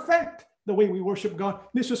can perfect the way we worship God.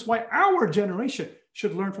 This is why our generation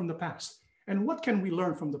should learn from the past. And what can we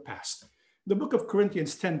learn from the past? The book of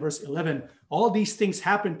Corinthians 10, verse 11, all these things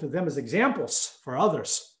happened to them as examples for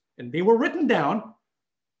others. And they were written down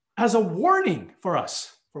as a warning for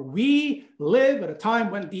us. For we live at a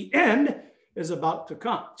time when the end is about to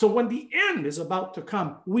come. So when the end is about to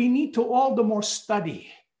come, we need to all the more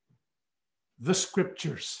study the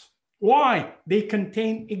scriptures. Why? They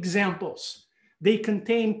contain examples. They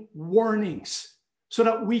contain warnings so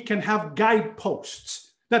that we can have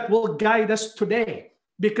guideposts that will guide us today,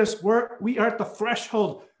 because we are at the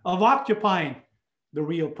threshold of occupying the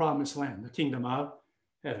real promised land, the kingdom of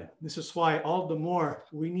heaven. This is why all the more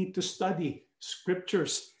we need to study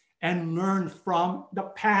scriptures and learn from the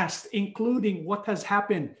past, including what has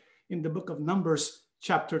happened in the book of Numbers,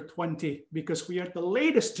 chapter 20, because we are the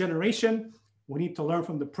latest generation. We need to learn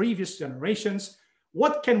from the previous generations.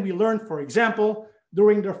 What can we learn, for example,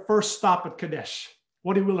 during their first stop at Kadesh?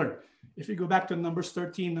 What did we learn? If you go back to Numbers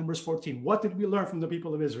 13, Numbers 14, what did we learn from the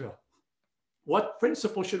people of Israel? What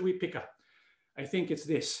principle should we pick up? I think it's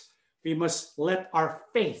this. We must let our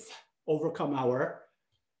faith overcome our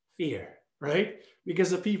fear, right?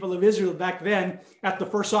 Because the people of Israel back then, at the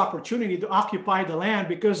first opportunity to occupy the land,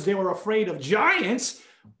 because they were afraid of giants,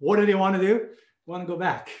 what do they want to do? They want to go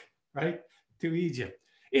back, right, to Egypt.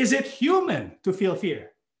 Is it human to feel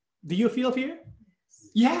fear? Do you feel fear?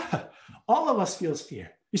 Yeah, all of us feel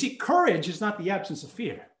fear. You see, courage is not the absence of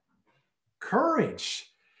fear. Courage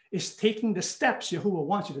is taking the steps Yahuwah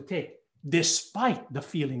wants you to take despite the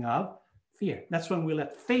feeling of fear. That's when we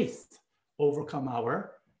let faith overcome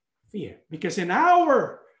our fear. Because in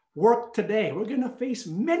our work today, we're going to face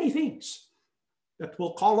many things that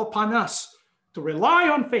will call upon us to rely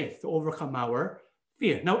on faith to overcome our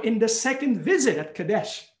fear. Now, in the second visit at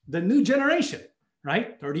Kadesh, the new generation,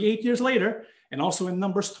 right, 38 years later, and also in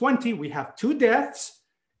Numbers 20, we have 2 deaths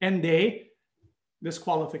and a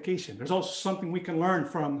disqualification. There's also something we can learn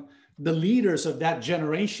from the leaders of that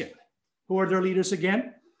generation. Who are their leaders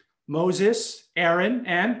again? Moses, Aaron,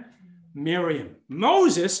 and Miriam.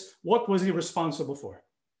 Moses, what was he responsible for?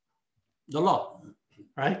 The law,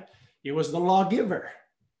 right? He was the lawgiver.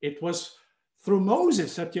 It was through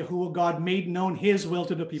Moses that Yahuwah God made known his will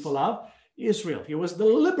to the people of Israel. He was the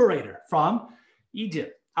liberator from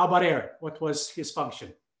Egypt. How about Aaron? What was his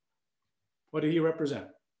function? What did he represent?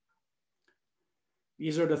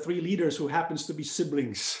 These are the 3 leaders who happens to be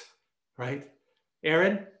siblings, right?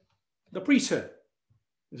 Aaron, the priesthood.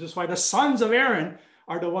 This is why the sons of Aaron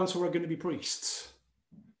are the ones who are going to be priests.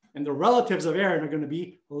 And the relatives of Aaron are going to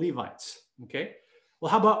be Levites, okay? Well,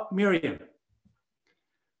 how about Miriam?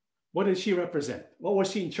 What did she represent? What was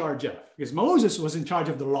she in charge of? Because Moses was in charge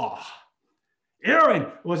of the law. Aaron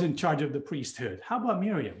was in charge of the priesthood. How about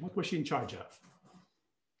Miriam? What was she in charge of?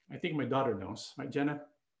 I think my daughter knows, right, Jenna?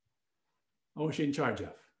 What was she in charge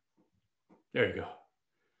of? There you go.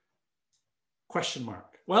 Question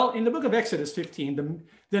mark. Well, in the book of Exodus 15,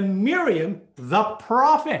 then Miriam, the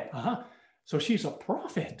prophet. So she's a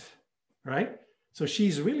prophet, right? So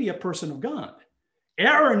she's really a person of God.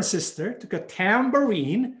 Aaron's sister took a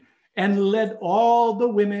tambourine and led all the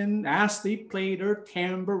women as they played their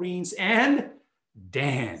tambourines and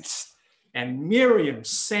danced. And Miriam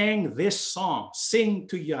sang this song, "Sing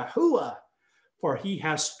to Yahuwah, for he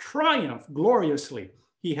has triumphed gloriously.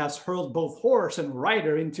 He has hurled both horse and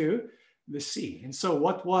rider into the sea." And so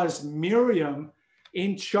what was Miriam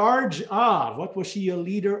in charge of? What was she a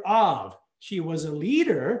leader of? She was a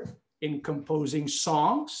leader in composing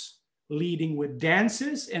songs, leading with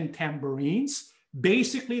dances and tambourines,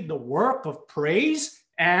 basically the work of praise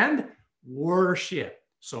and worship.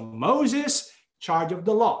 So Moses, charge of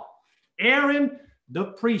the law. Aaron, the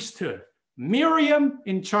priesthood. Miriam,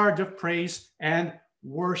 in charge of praise and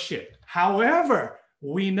worship. However,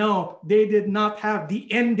 we know they did not have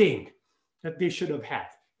the ending that they should have had,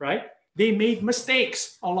 right? They made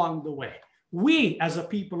mistakes along the way. We, as a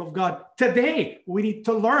people of God, today, we need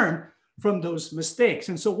to learn from those mistakes.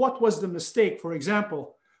 And so what was the mistake, for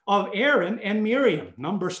example, of Aaron and Miriam?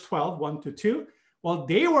 Numbers 12, 1-2. While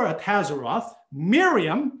they were at Hazeroth,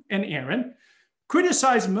 Miriam and Aaron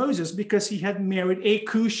criticized Moses because he had married a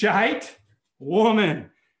Cushite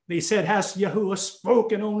woman. They said, "Has Yahuwah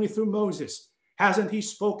spoken only through Moses? Hasn't he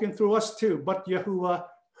spoken through us too?" But Yahuwah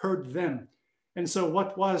heard them. And so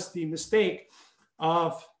what was the mistake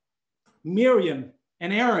of Miriam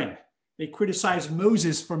and Aaron? They criticized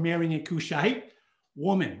Moses for marrying a Cushite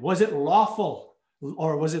woman. Was it lawful,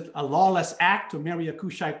 or was it a lawless act to marry a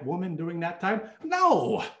Cushite woman during that time?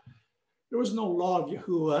 No. There was no law of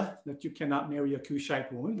Yahuwah that you cannot marry a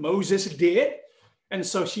Cushite woman. Moses did. And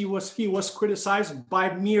so he was criticized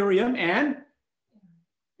by Miriam and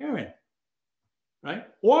Aaron. Right?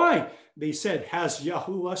 Why? They said, has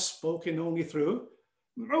Yahuwah spoken only through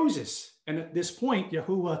Moses? And at this point,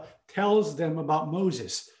 Yahuwah tells them about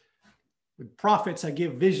Moses. With prophets, I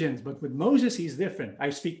give visions, but with Moses, he's different.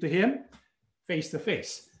 I speak to him face to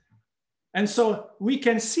face. And so we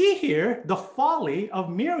can see here the folly of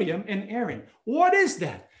Miriam and Aaron. What is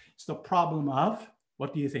that? It's the problem of,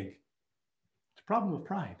 what do you think? It's the problem of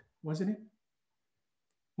pride, wasn't it?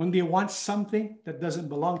 When they want something that doesn't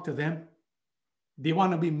belong to them, they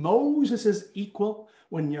want to be Moses' equal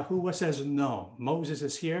when Yahuwah says, no, Moses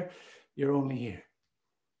is here, you're only here.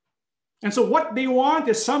 And so what they want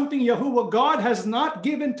is something Yahuwah God has not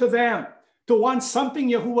given to them. To want something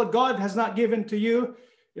Yahuwah God has not given to you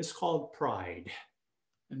is called pride.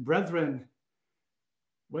 And brethren,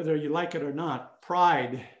 whether you like it or not,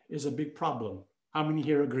 pride is a big problem. How many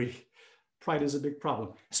here agree? Pride is a big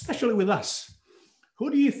problem, especially with us.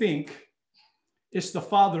 Who do you think is the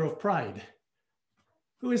father of pride?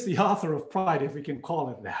 Who is the author of pride, if we can call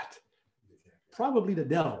it that? Probably the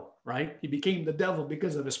devil, right? He became the devil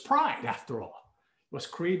because of his pride, after all. He was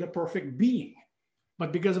created a perfect being.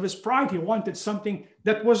 But because of his pride, he wanted something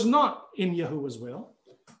that was not in Yahuwah's will.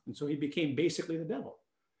 And so he became basically the devil.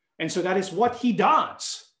 And so that is what he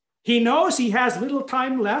does. He knows he has little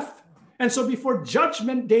time left. And so before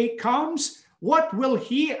judgment day comes, what will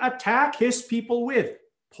he attack his people with?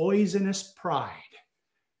 Poisonous pride.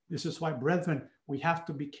 This is why, brethren, we have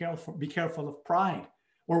to be careful of pride.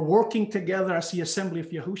 We're working together as the assembly of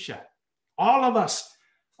Yahusha. All of us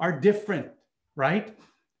are different, right?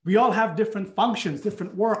 We all have different functions,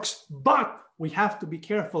 different works, but we have to be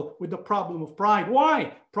careful with the problem of pride.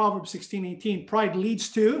 Why? Proverbs 16:18, pride leads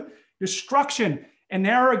to destruction and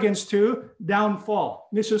arrogance to downfall.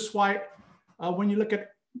 This is why when you look at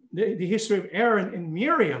the history of Aaron and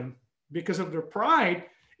Miriam, because of their pride,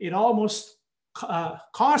 it almost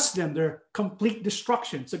cost them their complete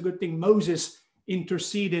destruction. It's a good thing Moses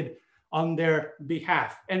interceded on their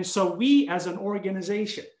behalf. And so we as an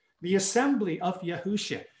organization, the assembly of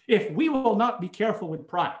Yahusha, if we will not be careful with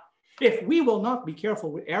pride, if we will not be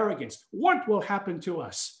careful with arrogance, what will happen to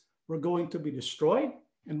us? We're going to be destroyed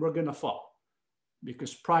and we're going to fall,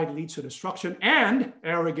 because pride leads to destruction and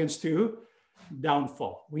arrogance to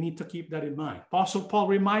downfall. We need to keep that in mind. Apostle Paul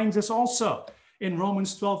reminds us also in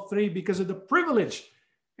Romans 12:3, because of the privilege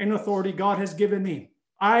and authority God has given me,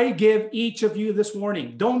 I give each of you this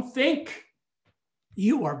warning. Don't think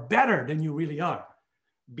you are better than you really are.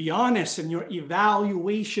 Be honest in your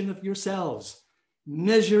evaluation of yourselves,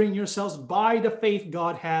 measuring yourselves by the faith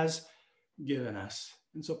God has given us.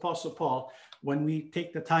 And so Apostle Paul, when we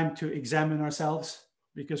take the time to examine ourselves,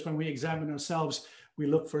 because when we examine ourselves, we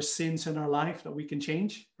look for sins in our life that we can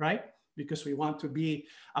change, right? Because we want to be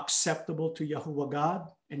acceptable to Yahuwah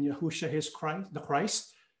God and Yahusha, his Christ, the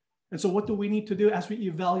Christ. And so what do we need to do as we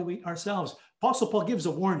evaluate ourselves? Apostle Paul gives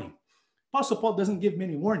a warning. Apostle Paul doesn't give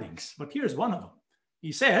many warnings, but here's one of them.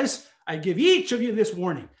 He says, I give each of you this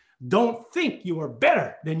warning. Don't think you are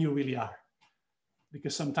better than you really are.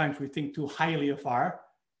 Because sometimes we think too highly of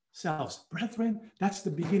ourselves. Brethren, that's the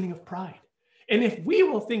beginning of pride. And if we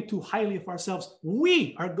will think too highly of ourselves,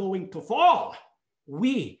 we are going to fall.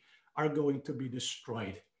 We are going to be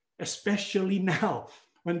destroyed, especially now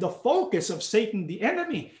when the focus of Satan, the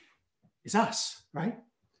enemy, is us, right?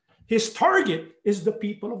 His target is the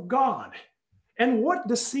people of God. And what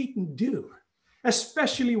does Satan do?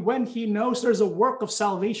 Especially when he knows there's a work of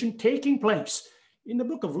salvation taking place. In the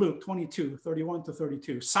book of Luke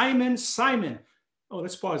 22:31-32, Simon, Simon. Oh,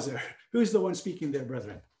 let's pause there. Who's the one speaking there,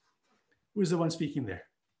 brethren? Who's the one speaking there?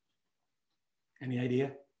 Any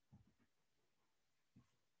idea?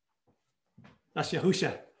 That's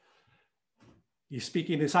Yahusha. He's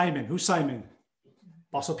speaking to Simon. Who's Simon?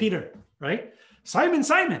 Apostle Peter, right? Simon,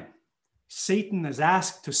 Simon, Satan has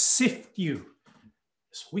asked to sift you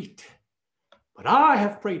as wheat. But I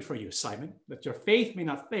have prayed for you, Simon, that your faith may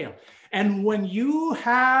not fail. And when you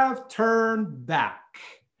have turned back,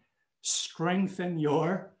 strengthen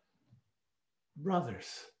your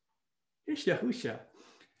brothers. Here's Yahusha.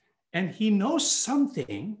 And he knows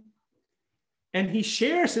something, and he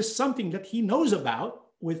shares this something that he knows about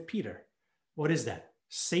with Peter. What is that?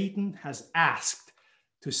 Satan has asked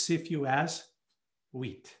to sift you as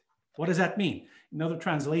wheat. What does that mean? Another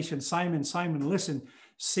translation, Simon, Simon, listen,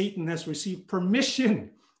 Satan has received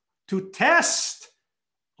permission to test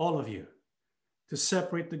all of you, to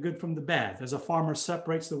separate the good from the bad, as a farmer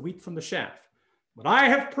separates the wheat from the chaff. But I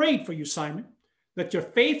have prayed for you, Simon, that your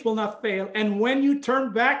faith will not fail. And when you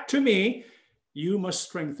turn back to me, you must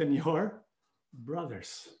strengthen your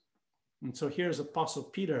brothers. And so here's Apostle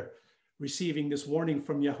Peter receiving this warning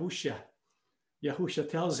from Yahushua. Yahushua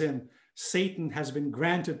tells him, Satan has been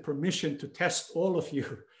granted permission to test all of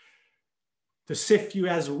you, to sift you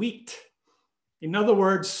as wheat. In other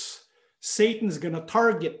words, Satan's going to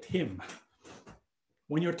target him.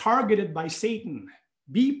 When you're targeted by Satan,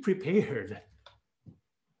 be prepared,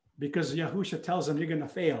 because Yahushua tells him you're going to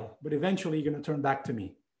fail, but eventually you're going to turn back to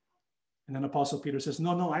me. And then Apostle Peter says,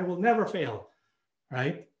 no, I will never fail,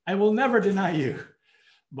 right? I will never deny you.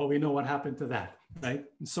 But we know what happened to that, right?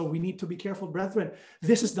 And so we need to be careful, brethren.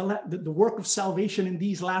 This is the work of salvation in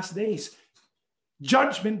these last days.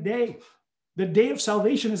 Judgment day. The day of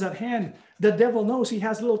salvation is at hand. The devil knows he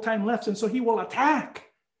has little time left, and so he will attack.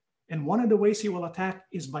 And one of the ways he will attack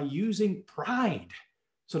is by using pride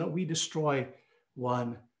so that we destroy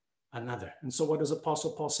one another. And so what does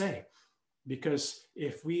Apostle Paul say? Because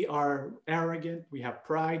if we are arrogant, we have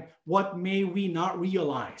pride, what may we not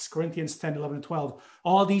realize? Corinthians 10, 11, and 12.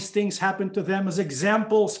 All these things happened to them as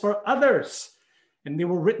examples for others, and they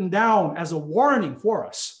were written down as a warning for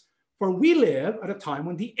us. For we live at a time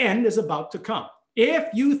when the end is about to come. If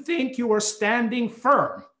you think you are standing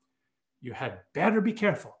firm, you had better be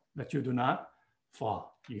careful that you do not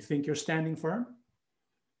fall. You think you're standing firm?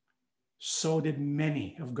 So did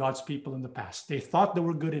many of God's people in the past. They thought they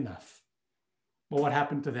were good enough. But what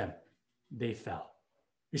happened to them? They fell.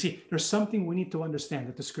 You see, there's something we need to understand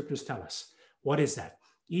that the scriptures tell us. What is that?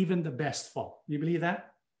 Even the best fall. Do you believe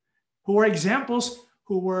that? Who are examples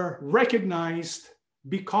who were recognized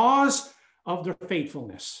because of their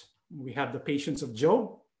faithfulness. We have the patience of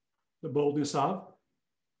Job, the boldness of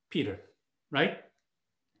Peter, right?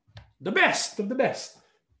 The best of the best.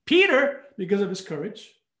 Peter, because of his courage.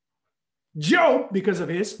 Job, because of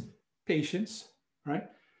his patience, right?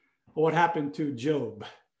 What happened to Job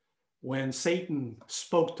when Satan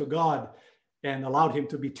spoke to God and allowed him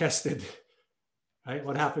to be tested? Right?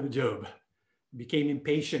 What happened to Job? He became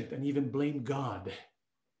impatient and even blamed God.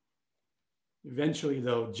 Eventually,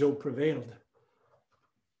 though, Job prevailed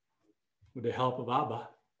with the help of Abba.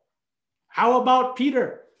 How about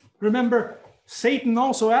Peter? Remember, Satan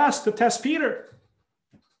also asked to test Peter.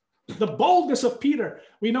 The boldness of Peter,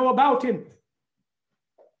 we know about him.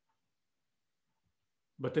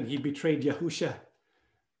 But then he betrayed Yahushua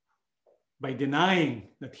by denying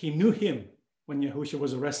that he knew him when Yahushua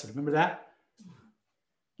was arrested. Remember that?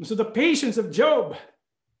 And so the patience of Job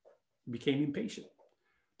became impatient.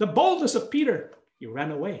 The boldness of Peter, he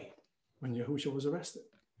ran away when Yahushua was arrested.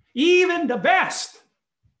 Even the best,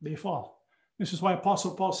 they fall. This is why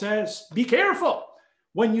Apostle Paul says, be careful.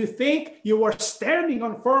 When you think you are standing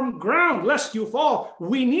on firm ground, lest you fall,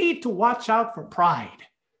 we need to watch out for pride.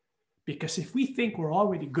 Because if we think we're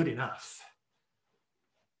already good enough,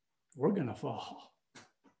 we're going to fall.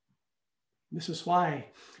 This is why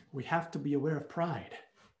we have to be aware of pride.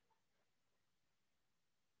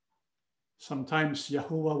 Sometimes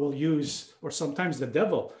Yahuwah will use, or sometimes the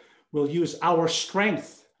devil will use our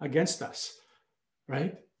strength against us,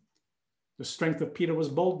 right? The strength of Peter was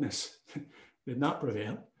boldness, did not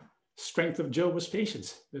prevail. Strength of Job was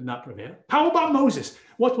patience, did not prevail. How about Moses?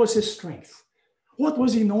 What was his strength? What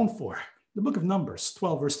was he known for? The book of Numbers,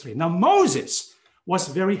 12, verse 3. Now, Moses was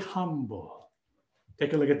very humble.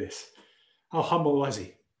 Take a look at this. How humble was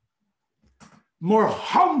he? More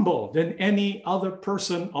humble than any other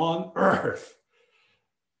person on earth.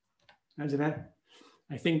 Imagine that.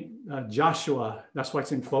 I think Joshua, that's why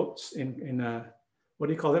it's in quotes, in what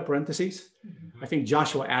do you call that, parentheses? Mm-hmm. I think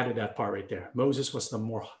Joshua added that part right there. Moses was the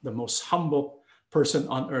most humble person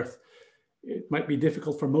on earth. It might be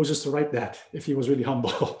difficult for Moses to write that if he was really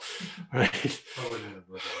humble, right?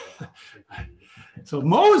 So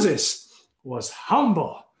Moses was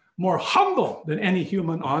humble, more humble than any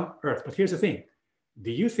human on earth. But here's the thing. Do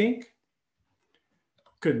you think,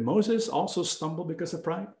 could Moses also stumble because of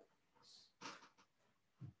pride?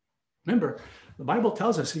 Remember, the Bible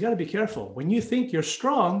tells us you got to be careful. When you think you're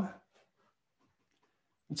strong,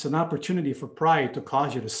 it's an opportunity for pride to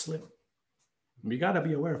cause you to slip. We got to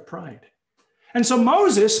be aware of pride. And so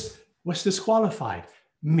Moses was disqualified.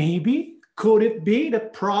 Maybe, could it be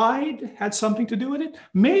that pride had something to do with it?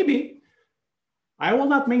 Maybe. I will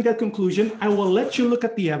not make that conclusion. I will let you look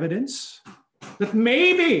at the evidence that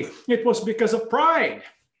maybe it was because of pride.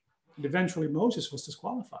 And eventually Moses was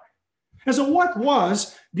disqualified. And so what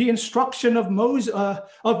was the instruction of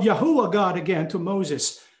Yahuwah God again to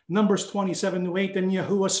Moses? Numbers 27-8, and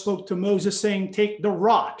Yahuwah spoke to Moses saying, take the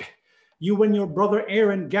rod. You and your brother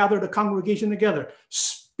Aaron gather the congregation together.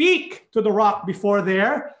 Speak to the rock before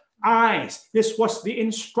their eyes. This was the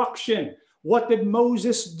instruction. What did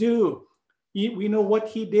Moses do? We know what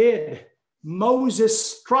he did.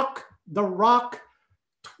 Moses struck the rock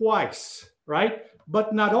twice, right?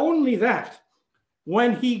 But not only that,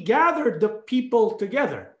 when he gathered the people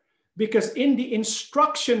together, because in the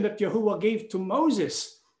instruction that Yahuwah gave to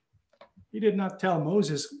Moses, he did not tell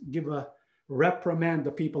Moses, give a reprimand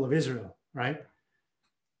the people of Israel, right?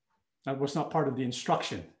 That was not part of the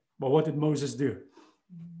instruction. But what did Moses do?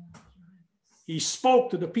 He spoke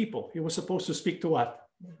to the people. He was supposed to speak to what?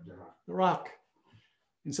 The rock.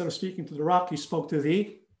 Instead of speaking to the rock, he spoke to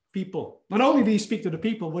the people. Not only did he speak to the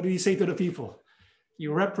people, what did he say to the people? He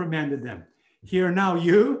reprimanded them. Hear now,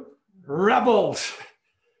 you rebels.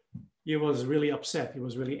 He was really upset. He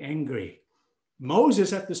was really angry.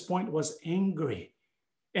 Moses at this point was angry.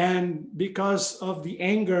 And because of the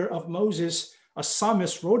anger of Moses, a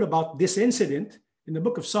psalmist wrote about this incident in the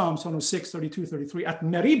book of Psalms 106, 32, 33. At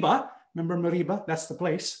Meribah, remember Meribah? That's the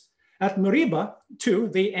place. At Meribah, too,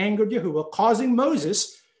 they angered Yahuwah, causing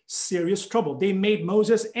Moses serious trouble. They made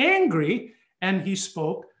Moses angry, and he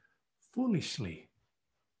spoke foolishly.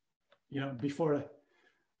 You know, before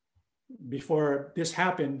this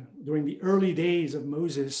happened, during the early days of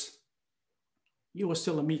Moses, he was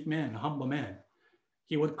still a meek man, a humble man.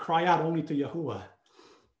 He would cry out only to Yahuwah.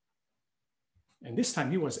 And this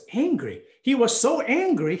time he was angry. He was so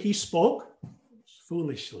angry, he spoke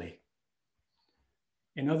foolishly.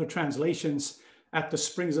 In other translations, at the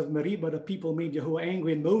springs of Meribah, the people made Yahuwah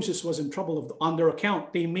angry, and Moses was in trouble on their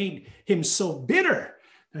account. They made him so bitter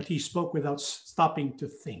that he spoke without stopping to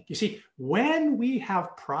think. You see, when we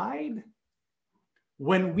have pride,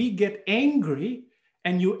 when we get angry,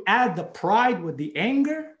 and you add the pride with the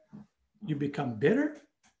anger, you become bitter,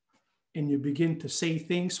 and you begin to say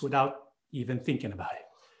things without even thinking about it.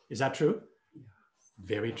 Is that true?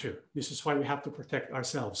 Very true. This is why we have to protect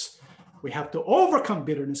ourselves. We have to overcome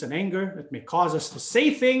bitterness and anger that may cause us to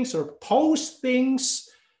say things or post things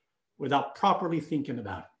without properly thinking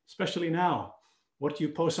about it. Especially now, what you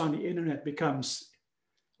post on the internet becomes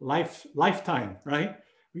lifetime, right?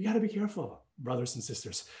 We got to be careful, brothers and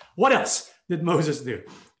sisters. What else did Moses do?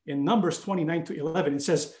 In Numbers 29 to 11, it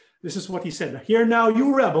says, this is what he said. Hear now,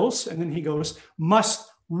 you rebels. And then he goes, must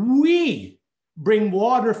we bring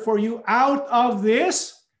water for you out of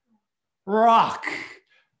this rock?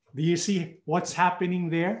 Do you see what's happening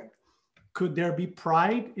there? Could there be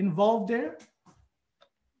pride involved there?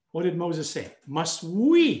 What did Moses say? Must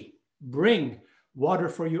we bring water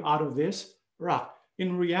for you out of this rock?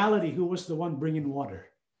 In reality, who was the one bringing water?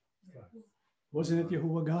 Wasn't it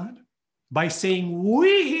Yahuwah God? By saying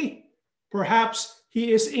we, perhaps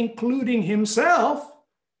he is including himself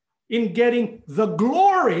in getting the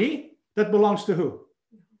glory that belongs to who?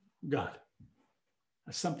 God.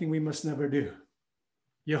 That's something we must never do.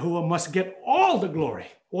 Yahuwah must get all the glory.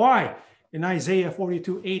 Why? In Isaiah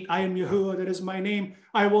 42:8, I am Yahuwah, that is my name.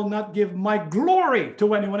 I will not give my glory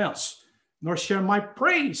to anyone else, nor share my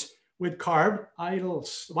praise with carved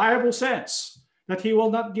idols. The Bible says that he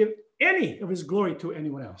will not give any of his glory to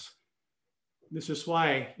anyone else. This is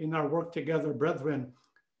why in our work together, brethren,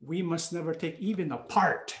 we must never take even a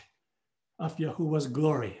part of Yahuwah's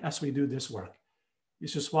glory as we do this work.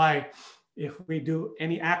 This is why if we do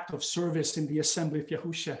any act of service in the assembly of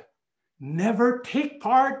Yahusha, never take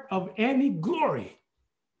part of any glory.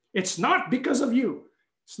 It's not because of you.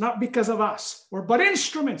 It's not because of us. We're but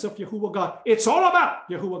instruments of Yahuwah God. It's all about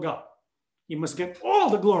Yahuwah God. He must get all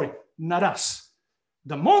the glory, not us.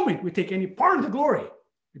 The moment we take any part of the glory,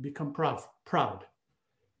 we become proud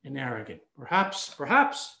and arrogant. Perhaps,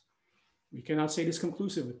 we cannot say this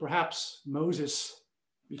conclusively. Perhaps Moses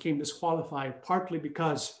became disqualified partly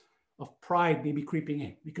because of pride maybe creeping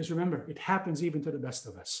in. Because remember, it happens even to the best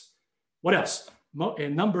of us. What else?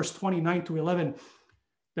 In Numbers 29 to 11,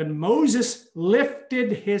 then Moses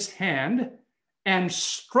lifted his hand and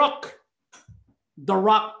struck the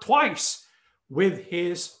rock twice with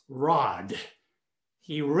his rod.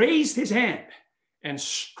 He raised his hand and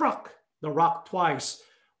struck the rock twice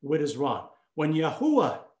with his rod. When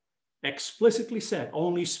Yahuwah explicitly said,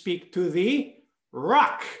 only speak to the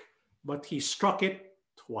rock, but he struck it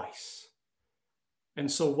twice. And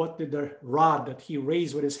so what did the rod that he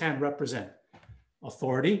raised with his hand represent?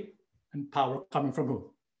 Authority and power coming from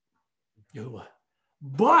who? Yahuwah.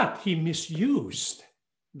 But he misused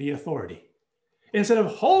the authority. Instead of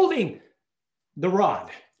holding the rod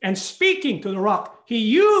and speaking to the rock, he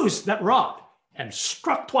used that rod and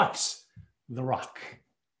struck twice the rock.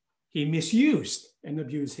 He misused and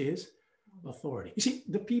abused his authority. You see,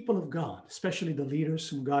 the people of God, especially the leaders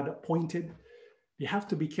whom God appointed, they have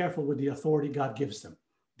to be careful with the authority God gives them.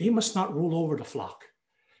 They must not rule over the flock.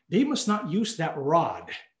 They must not use that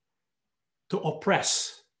rod to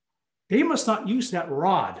oppress. They must not use that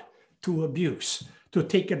rod to abuse, to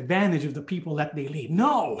take advantage of the people that they lead.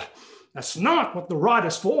 No, that's not what the rod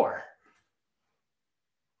is for.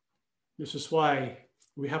 This is why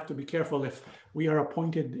we have to be careful if we are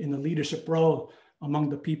appointed in a leadership role among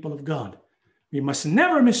the people of God. We must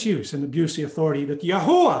never misuse and abuse the authority that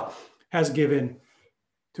Yahuwah has given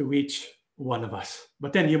to each one of us.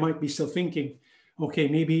 But then you might be still thinking, okay,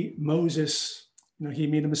 maybe Moses, he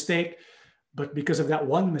made a mistake, but because of that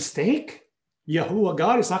one mistake, Yahuwah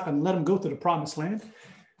God is not going to let him go to the promised land.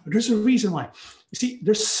 But there's a reason why. You see,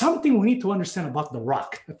 there's something we need to understand about the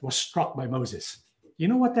rock that was struck by Moses. You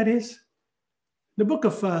know what that is? The book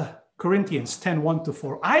of Corinthians 10,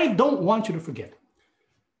 1-4. I don't want you to forget.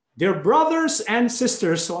 Dear brothers and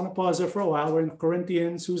sisters, so I want to pause there for a while. We're in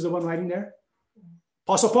Corinthians. Who's the one writing there?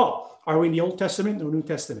 Apostle Paul. Are we in the Old Testament or New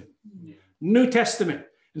Testament? Yeah. New Testament.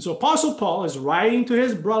 And so Apostle Paul is writing to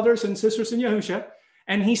his brothers and sisters in Yahushua,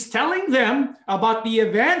 and he's telling them about the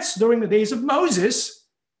events during the days of Moses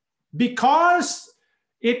because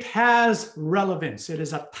it has relevance. It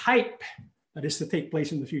is a type that is to take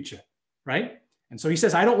place in the future, right? And so he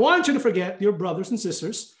says, I don't want you to forget, dear brothers and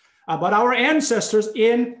sisters, about our ancestors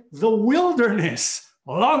in the wilderness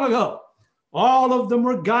long ago. All of them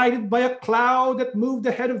were guided by a cloud that moved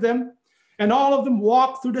ahead of them, and all of them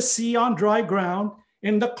walked through the sea on dry ground.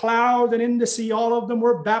 In the cloud and in the sea, all of them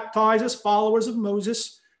were baptized as followers of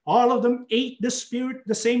Moses. All of them ate the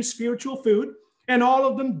same spiritual food, and all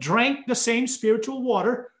of them drank the same spiritual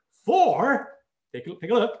water. For, take a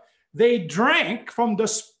look, they drank from the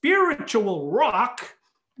spiritual rock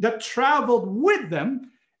that traveled with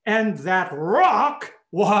them, and that rock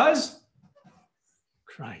was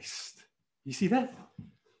Christ. You see that?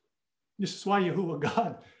 This is why Yahuwah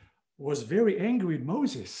God was very angry with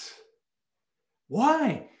Moses.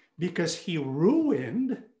 Why? Because he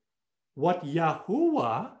ruined what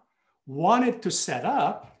Yahuwah wanted to set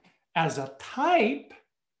up as a type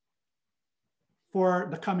for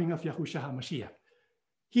the coming of Yahushua HaMashiach.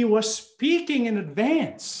 He was speaking in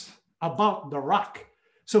advance about the rock.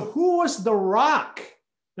 So who was the rock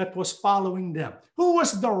that was following them? Who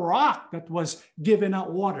was the rock that was giving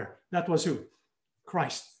out water? That was who?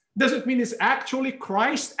 Christ. Does it mean it's actually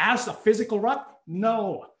Christ as a physical rock?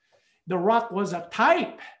 No. The rock was a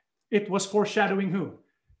type. It was foreshadowing who?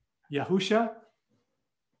 Yahushua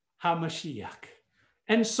HaMashiach.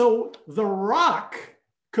 And so the rock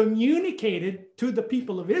communicated to the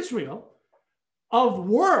people of Israel of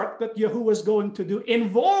work that Yahuwah was going to do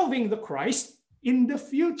involving the Christ in the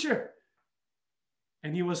future.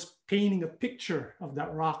 And he was painting a picture of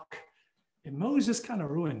that rock. And Moses kind of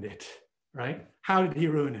ruined it, right? How did he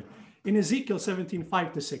ruin it? In Ezekiel 17,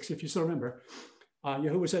 5-6, if you still remember,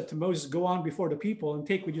 Yahuwah said to Moses, go on before the people and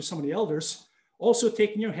take with you some of the elders. Also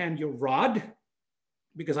take in your hand your rod,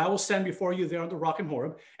 because I will stand before you there on the rock in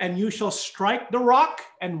Horeb, and you shall strike the rock,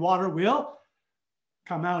 and water will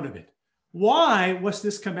come out of it. Why was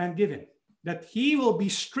this command given? That he will be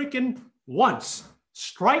stricken once.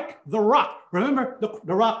 Strike the rock. Remember,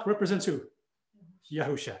 the rock represents who?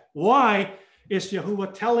 Yahushua. Why is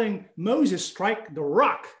Yahuwah telling Moses, strike the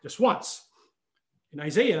rock just once? In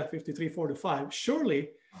Isaiah 53, 4-5,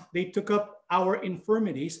 surely they took up our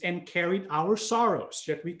infirmities and carried our sorrows,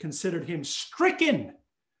 yet we considered him stricken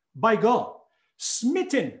by God,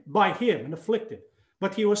 smitten by him and afflicted.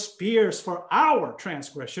 But he was pierced for our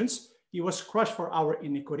transgressions. He was crushed for our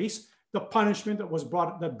iniquities. The punishment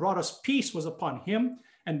that brought us peace was upon him,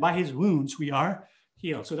 and by his wounds we are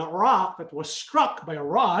healed. So that rock that was struck by a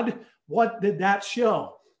rod, what did that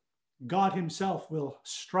show? God himself will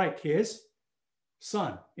strike his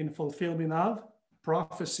son in fulfillment of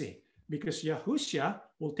prophecy, because Yahushua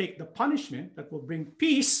will take the punishment that will bring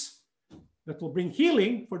peace, that will bring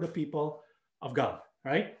healing for the people of God,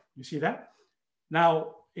 right? You see that?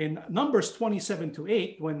 Now, in Numbers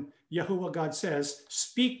 27-8, when Yahuwah God says,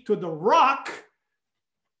 speak to the rock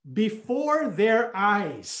before their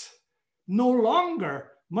eyes, no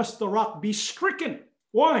longer must the rock be stricken.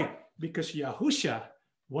 Why? Because Yahushua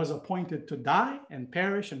was appointed to die and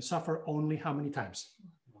perish and suffer only how many times?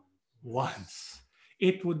 Once.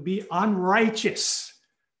 It would be unrighteous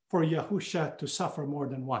for Yahushua to suffer more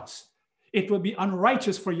than once. It would be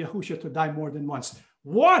unrighteous for Yahushua to die more than once.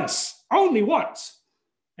 Once, only once.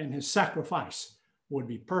 And his sacrifice would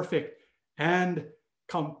be perfect and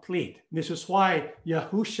complete. This is why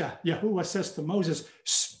Yahuwah says to Moses,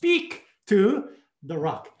 speak to the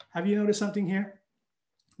rock. Have you noticed something here?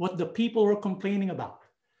 What the people were complaining about,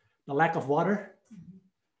 the lack of water,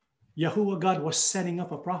 Yahuwah God was setting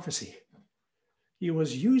up a prophecy. He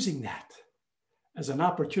was using that as an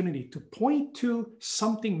opportunity to point to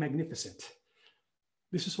something magnificent.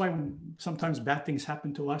 This is why when sometimes bad things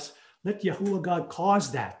happen to us, let Yahuwah God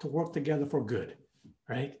cause that to work together for good,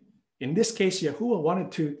 right? In this case, Yahuwah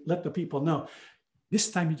wanted to let the people know, this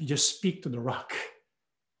time you just speak to the rock.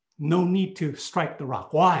 No need to strike the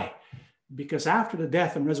rock. Why? Because after the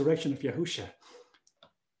death and resurrection of Yahusha,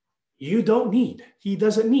 he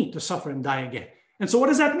doesn't need to suffer and die again. And so what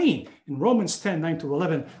does that mean? In Romans 10, 9 to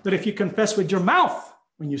 11, that if you confess with your mouth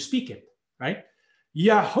when you speak it, right?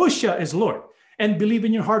 Yahusha is Lord, and believe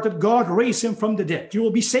in your heart that God raised him from the dead, you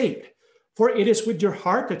will be saved. For it is with your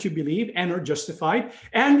heart that you believe and are justified,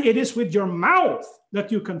 and it is with your mouth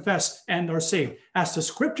that you confess and are saved. As the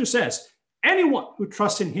scripture says, anyone who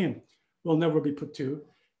trusts in him will never be put to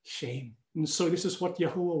shame. And so this is what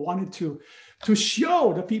Yahuwah wanted to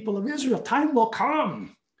show the people of Israel. Time will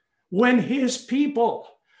come when his people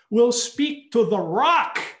will speak to the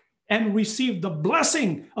rock and receive the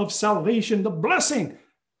blessing of salvation, the blessing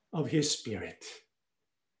of his spirit.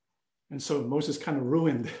 And so Moses kind of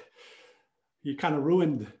ruined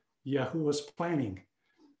Yahuwah's planning,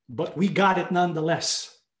 but we got it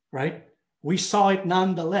nonetheless, right? We saw it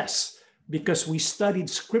nonetheless because we studied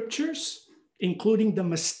scriptures, including the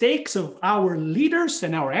mistakes of our leaders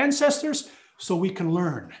and our ancestors, so we can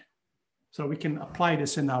learn, so we can apply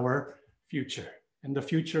this in our future. And the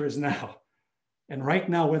future is now. And right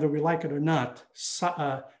now, whether we like it or not,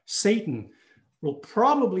 Satan will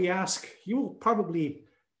probably he will probably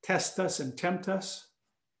test us and tempt us.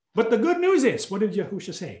 But the good news is, what did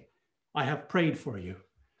Yahusha say? I have prayed for you.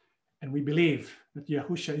 And we believe that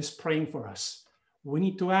Yahusha is praying for us. We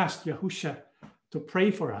need to ask Yahusha to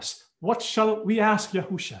pray for us. What shall we ask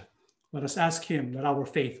Yahusha? Let us ask him that our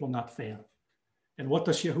faith will not fail. And what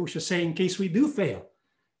does Yahusha say in case we do fail?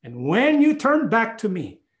 And when you turn back to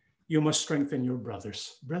me, you must strengthen your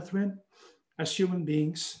brothers. Brethren, as human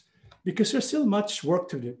beings, because there's still much work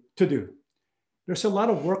to do. There's a lot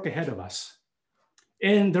of work ahead of us.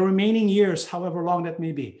 In the remaining years, however long that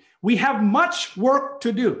may be, we have much work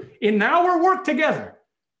to do. In our work together,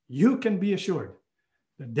 you can be assured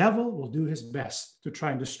the devil will do his best to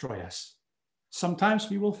try and destroy us. Sometimes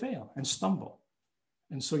we will fail and stumble.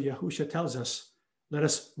 And so Yahusha tells us, let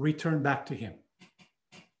us return back to him.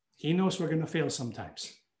 He knows we're going to fail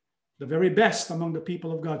sometimes. The very best among the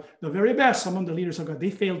people of God, the very best among the leaders of God,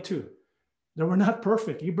 they failed too. They were not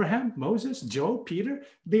perfect. Abraham, Moses, Job, Peter,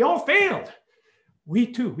 they all failed. We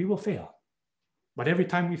too, we will fail. But every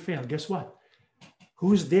time we fail, guess what?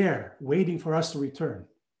 Who's there waiting for us to return?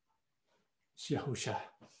 It's Yahusha.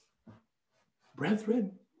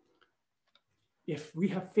 Brethren, if we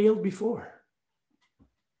have failed before,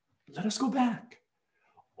 let us go back.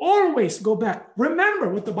 Always go back. Remember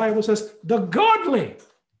what the Bible says, the godly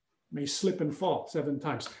may slip and fall 7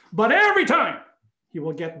 times, but every time he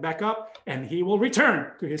will get back up and he will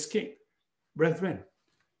return to his king. Brethren,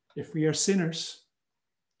 if we are sinners,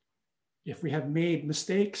 if we have made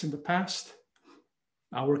mistakes in the past,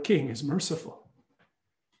 our king is merciful.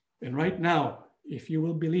 And right now, if you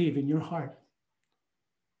will believe in your heart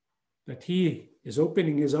that he is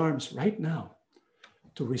opening his arms right now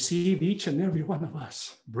to receive each and every one of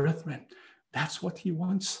us, brethren, that's what he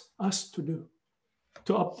wants us to do,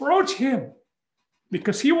 to approach him,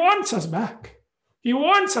 because he wants us back. He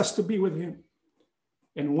wants us to be with him.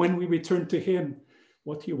 And when we return to him,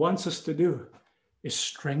 what he wants us to do is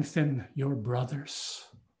strengthen your brothers,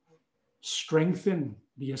 strengthen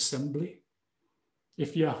the assembly.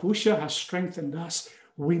 If Yahusha has strengthened us,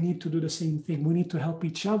 we need to do the same thing. We need to help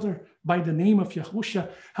each other by the name of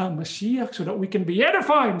Yahusha HaMashiach so that we can be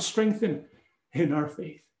edified and strengthened in our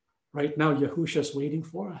faith. Right now, Yahusha is waiting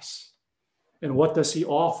for us. And what does he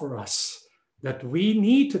offer us that we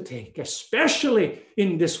need to take, especially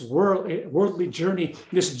in this worldly journey,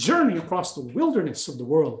 this journey across the wilderness of the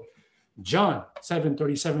world? John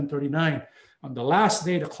 7:37-39, on the last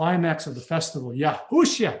day, the climax of the festival,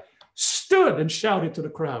 Yahusha stood and shouted to the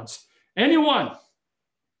crowds, anyone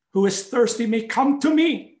who is thirsty may come to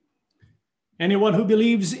me. Anyone who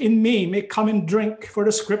believes in me may come and drink, for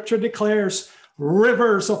the scripture declares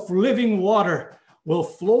rivers of living water will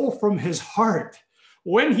flow from his heart.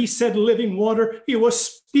 When he said living water, he was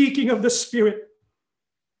speaking of the Spirit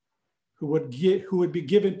who would be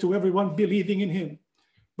given to everyone believing in him.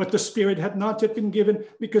 But the Spirit had not yet been given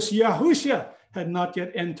because Yahusha had not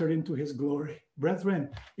yet entered into his glory. Brethren,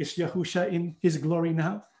 is Yahusha in his glory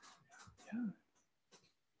now? Yeah.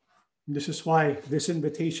 And this is why this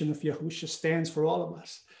invitation of Yahusha stands for all of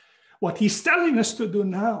us. What he's telling us to do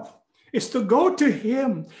now is to go to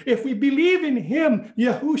him. If we believe in him,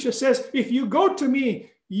 Yahusha says, if you go to me,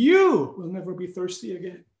 you will never be thirsty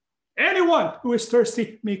again. Anyone who is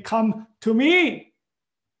thirsty may come to me.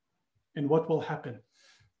 And what will happen?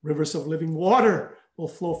 Rivers of living water will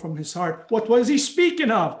flow from his heart. What was he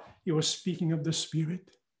speaking of? He was speaking of the Spirit.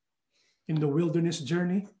 In the wilderness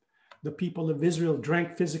journey, the people of Israel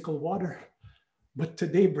drank physical water. But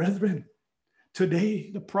today, brethren,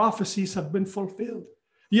 today the prophecies have been fulfilled.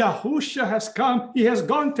 Yahushua has come. He has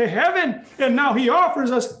gone to heaven. And now he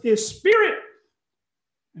offers us his Spirit.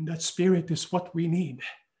 And that Spirit is what we need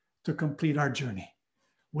to complete our journey.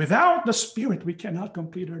 Without the Spirit, we cannot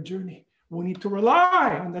complete our journey. We need to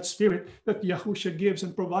rely on that Spirit that Yahushua gives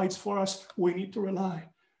and provides for us. We need to rely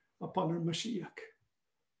upon our Mashiach.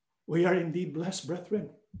 We are indeed blessed, brethren.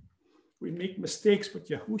 We make mistakes, but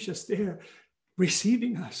Yahushua's there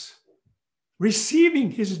receiving us, receiving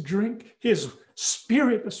his drink, his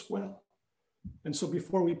Spirit as well. And so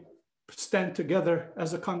before we stand together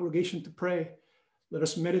as a congregation to pray, let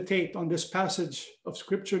us meditate on this passage of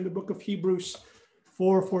Scripture in the book of Hebrews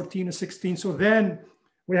 4:14 and 16. So then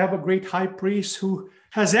we have a great high priest who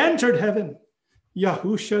has entered heaven,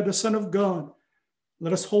 Yahushua, the Son of God.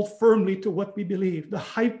 Let us hold firmly to what we believe. The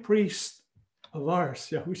high priest of ours,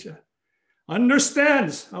 Yahushua,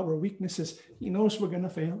 understands our weaknesses. He knows we're going to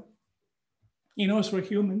fail. He knows we're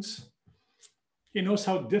humans. He knows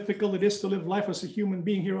how difficult it is to live life as a human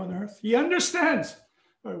being here on earth. He understands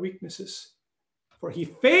our weaknesses. For he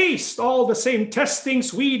faced all the same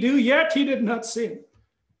testings we do, yet he did not sin.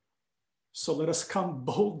 So let us come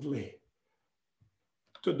boldly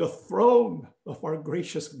to the throne of our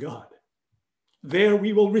gracious God. There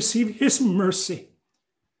we will receive his mercy,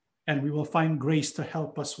 and we will find grace to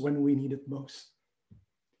help us when we need it most.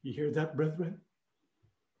 You hear that, brethren?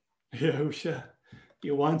 Yahushua,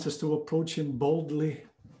 he wants us to approach him boldly.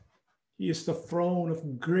 He is the throne of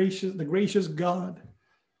the gracious God.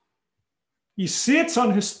 He sits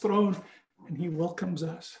on his throne and he welcomes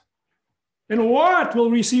us. And what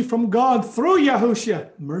we'll receive from God through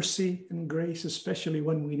Yahushua? Mercy and grace, especially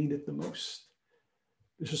when we need it the most.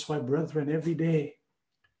 This is why, brethren, every day,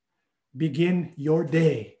 begin your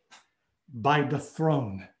day by the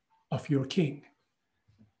throne of your King.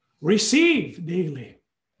 Receive daily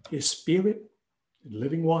his Spirit and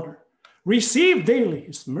living water. Receive daily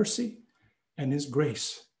his mercy and his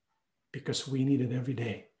grace, because we need it every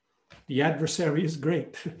day. The adversary is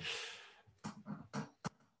great,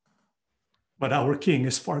 but our King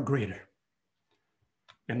is far greater.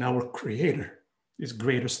 And our Creator is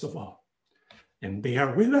greatest of all. And they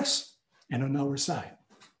are with us and on our side.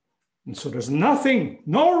 And so there's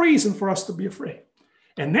no reason for us to be afraid.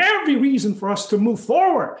 And every reason for us to move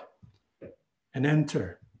forward and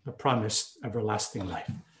enter the promised everlasting life.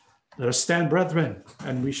 Let us stand, brethren,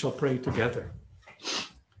 and we shall pray together.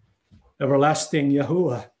 Everlasting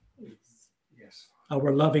Yahuwah, yes,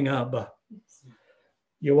 our loving Abba,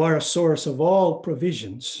 you are a source of all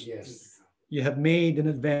provisions. Yes. You have made in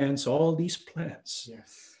advance all these plans,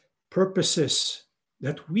 Yes. purposes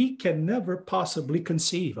that we can never possibly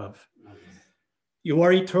conceive of. Amen. You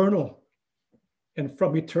are eternal, and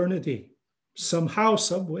from eternity, somehow,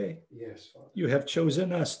 some way, Yes, Father. you have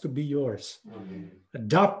chosen us to be yours, Amen.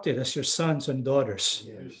 adopted as your sons and daughters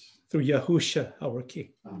Yes. through Yahushua, our King.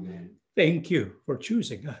 Amen. Thank you for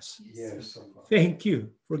choosing us. Yes, Father. Thank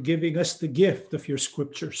you for giving us the gift of your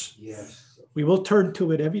scriptures. Yes. We will turn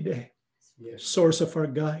to it every day, Yes. source of our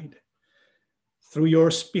guide. Through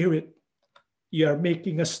your Spirit, you are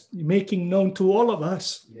making known to all of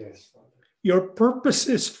us Yes, Father. your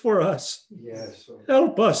purposes for us. Yes, Father.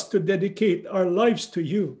 Help us to dedicate our lives to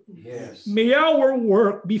you. Yes. May our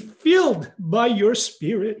work be filled by your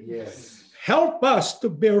Spirit. Yes. Help us to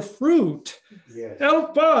bear fruit. Yes.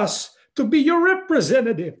 Help us to be your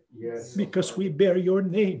representative, Yes. because we bear your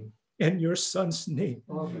name and your Son's name.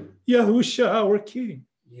 Amen. Yahushua, our King.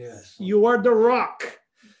 Yes. You are the rock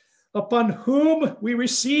upon whom we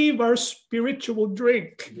receive our spiritual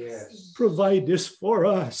drink. Yes. Provide this for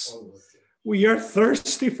us. Oh, We are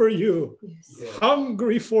thirsty for you, yes.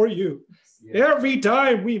 hungry for you. Yes. Every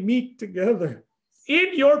time we meet together,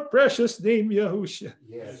 in your precious name, Yahushua,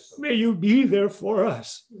 Yes. may you be there for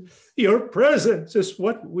us. Your presence is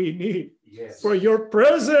what we need. Yes. For your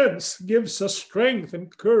presence gives us strength and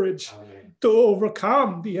courage Amen. to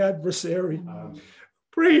overcome the adversary. Amen.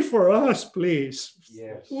 Pray for us, please.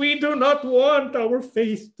 Yes. We do not want our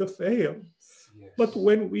faith to fail. Yes. But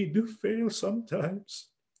when we do fail sometimes,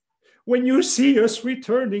 when you see us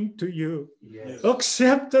returning to you, Yes.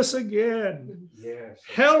 accept us again. Yes.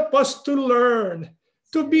 Help us to learn,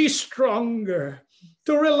 to be stronger,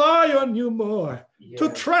 to rely on you more, to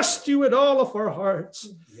Yes. trust you with all of our hearts,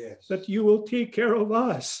 Yes. that you will take care of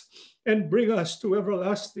us and bring us to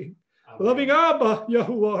everlasting. Loving Abba,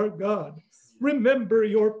 Yahuwah our God, remember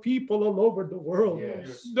your people all over the world.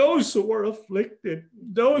 Yes. Those who are afflicted,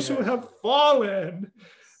 those who Yes. have fallen.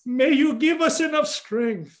 May you give us enough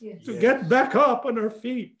strength to Yes. get back up on our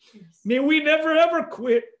feet. May we never ever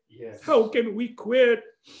quit. Yes. How can we quit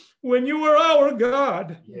when you are our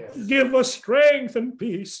God? Yes. Give us strength and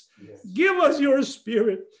peace. Yes. Give us your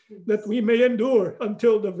spirit that we may endure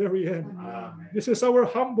until the very end. Amen. This is our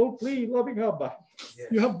humble plea, loving Abba. Yes.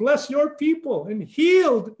 You have blessed your people and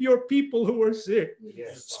healed your people who are sick,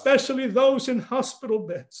 Yes, Father. especially those in hospital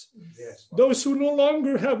beds, Yes, Father. those who no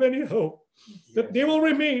longer have any hope, that they will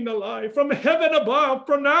remain alive. From heaven above,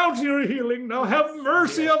 pronounce your healing now. Have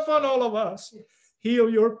mercy Yes. upon all of us.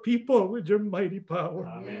 Heal your people with your mighty power.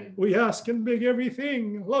 Amen. We ask and beg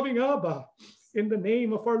everything, loving Abba, in the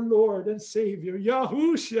name of our Lord and Savior,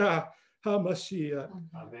 Yahushua HaMashiach.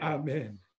 Amen. Amen.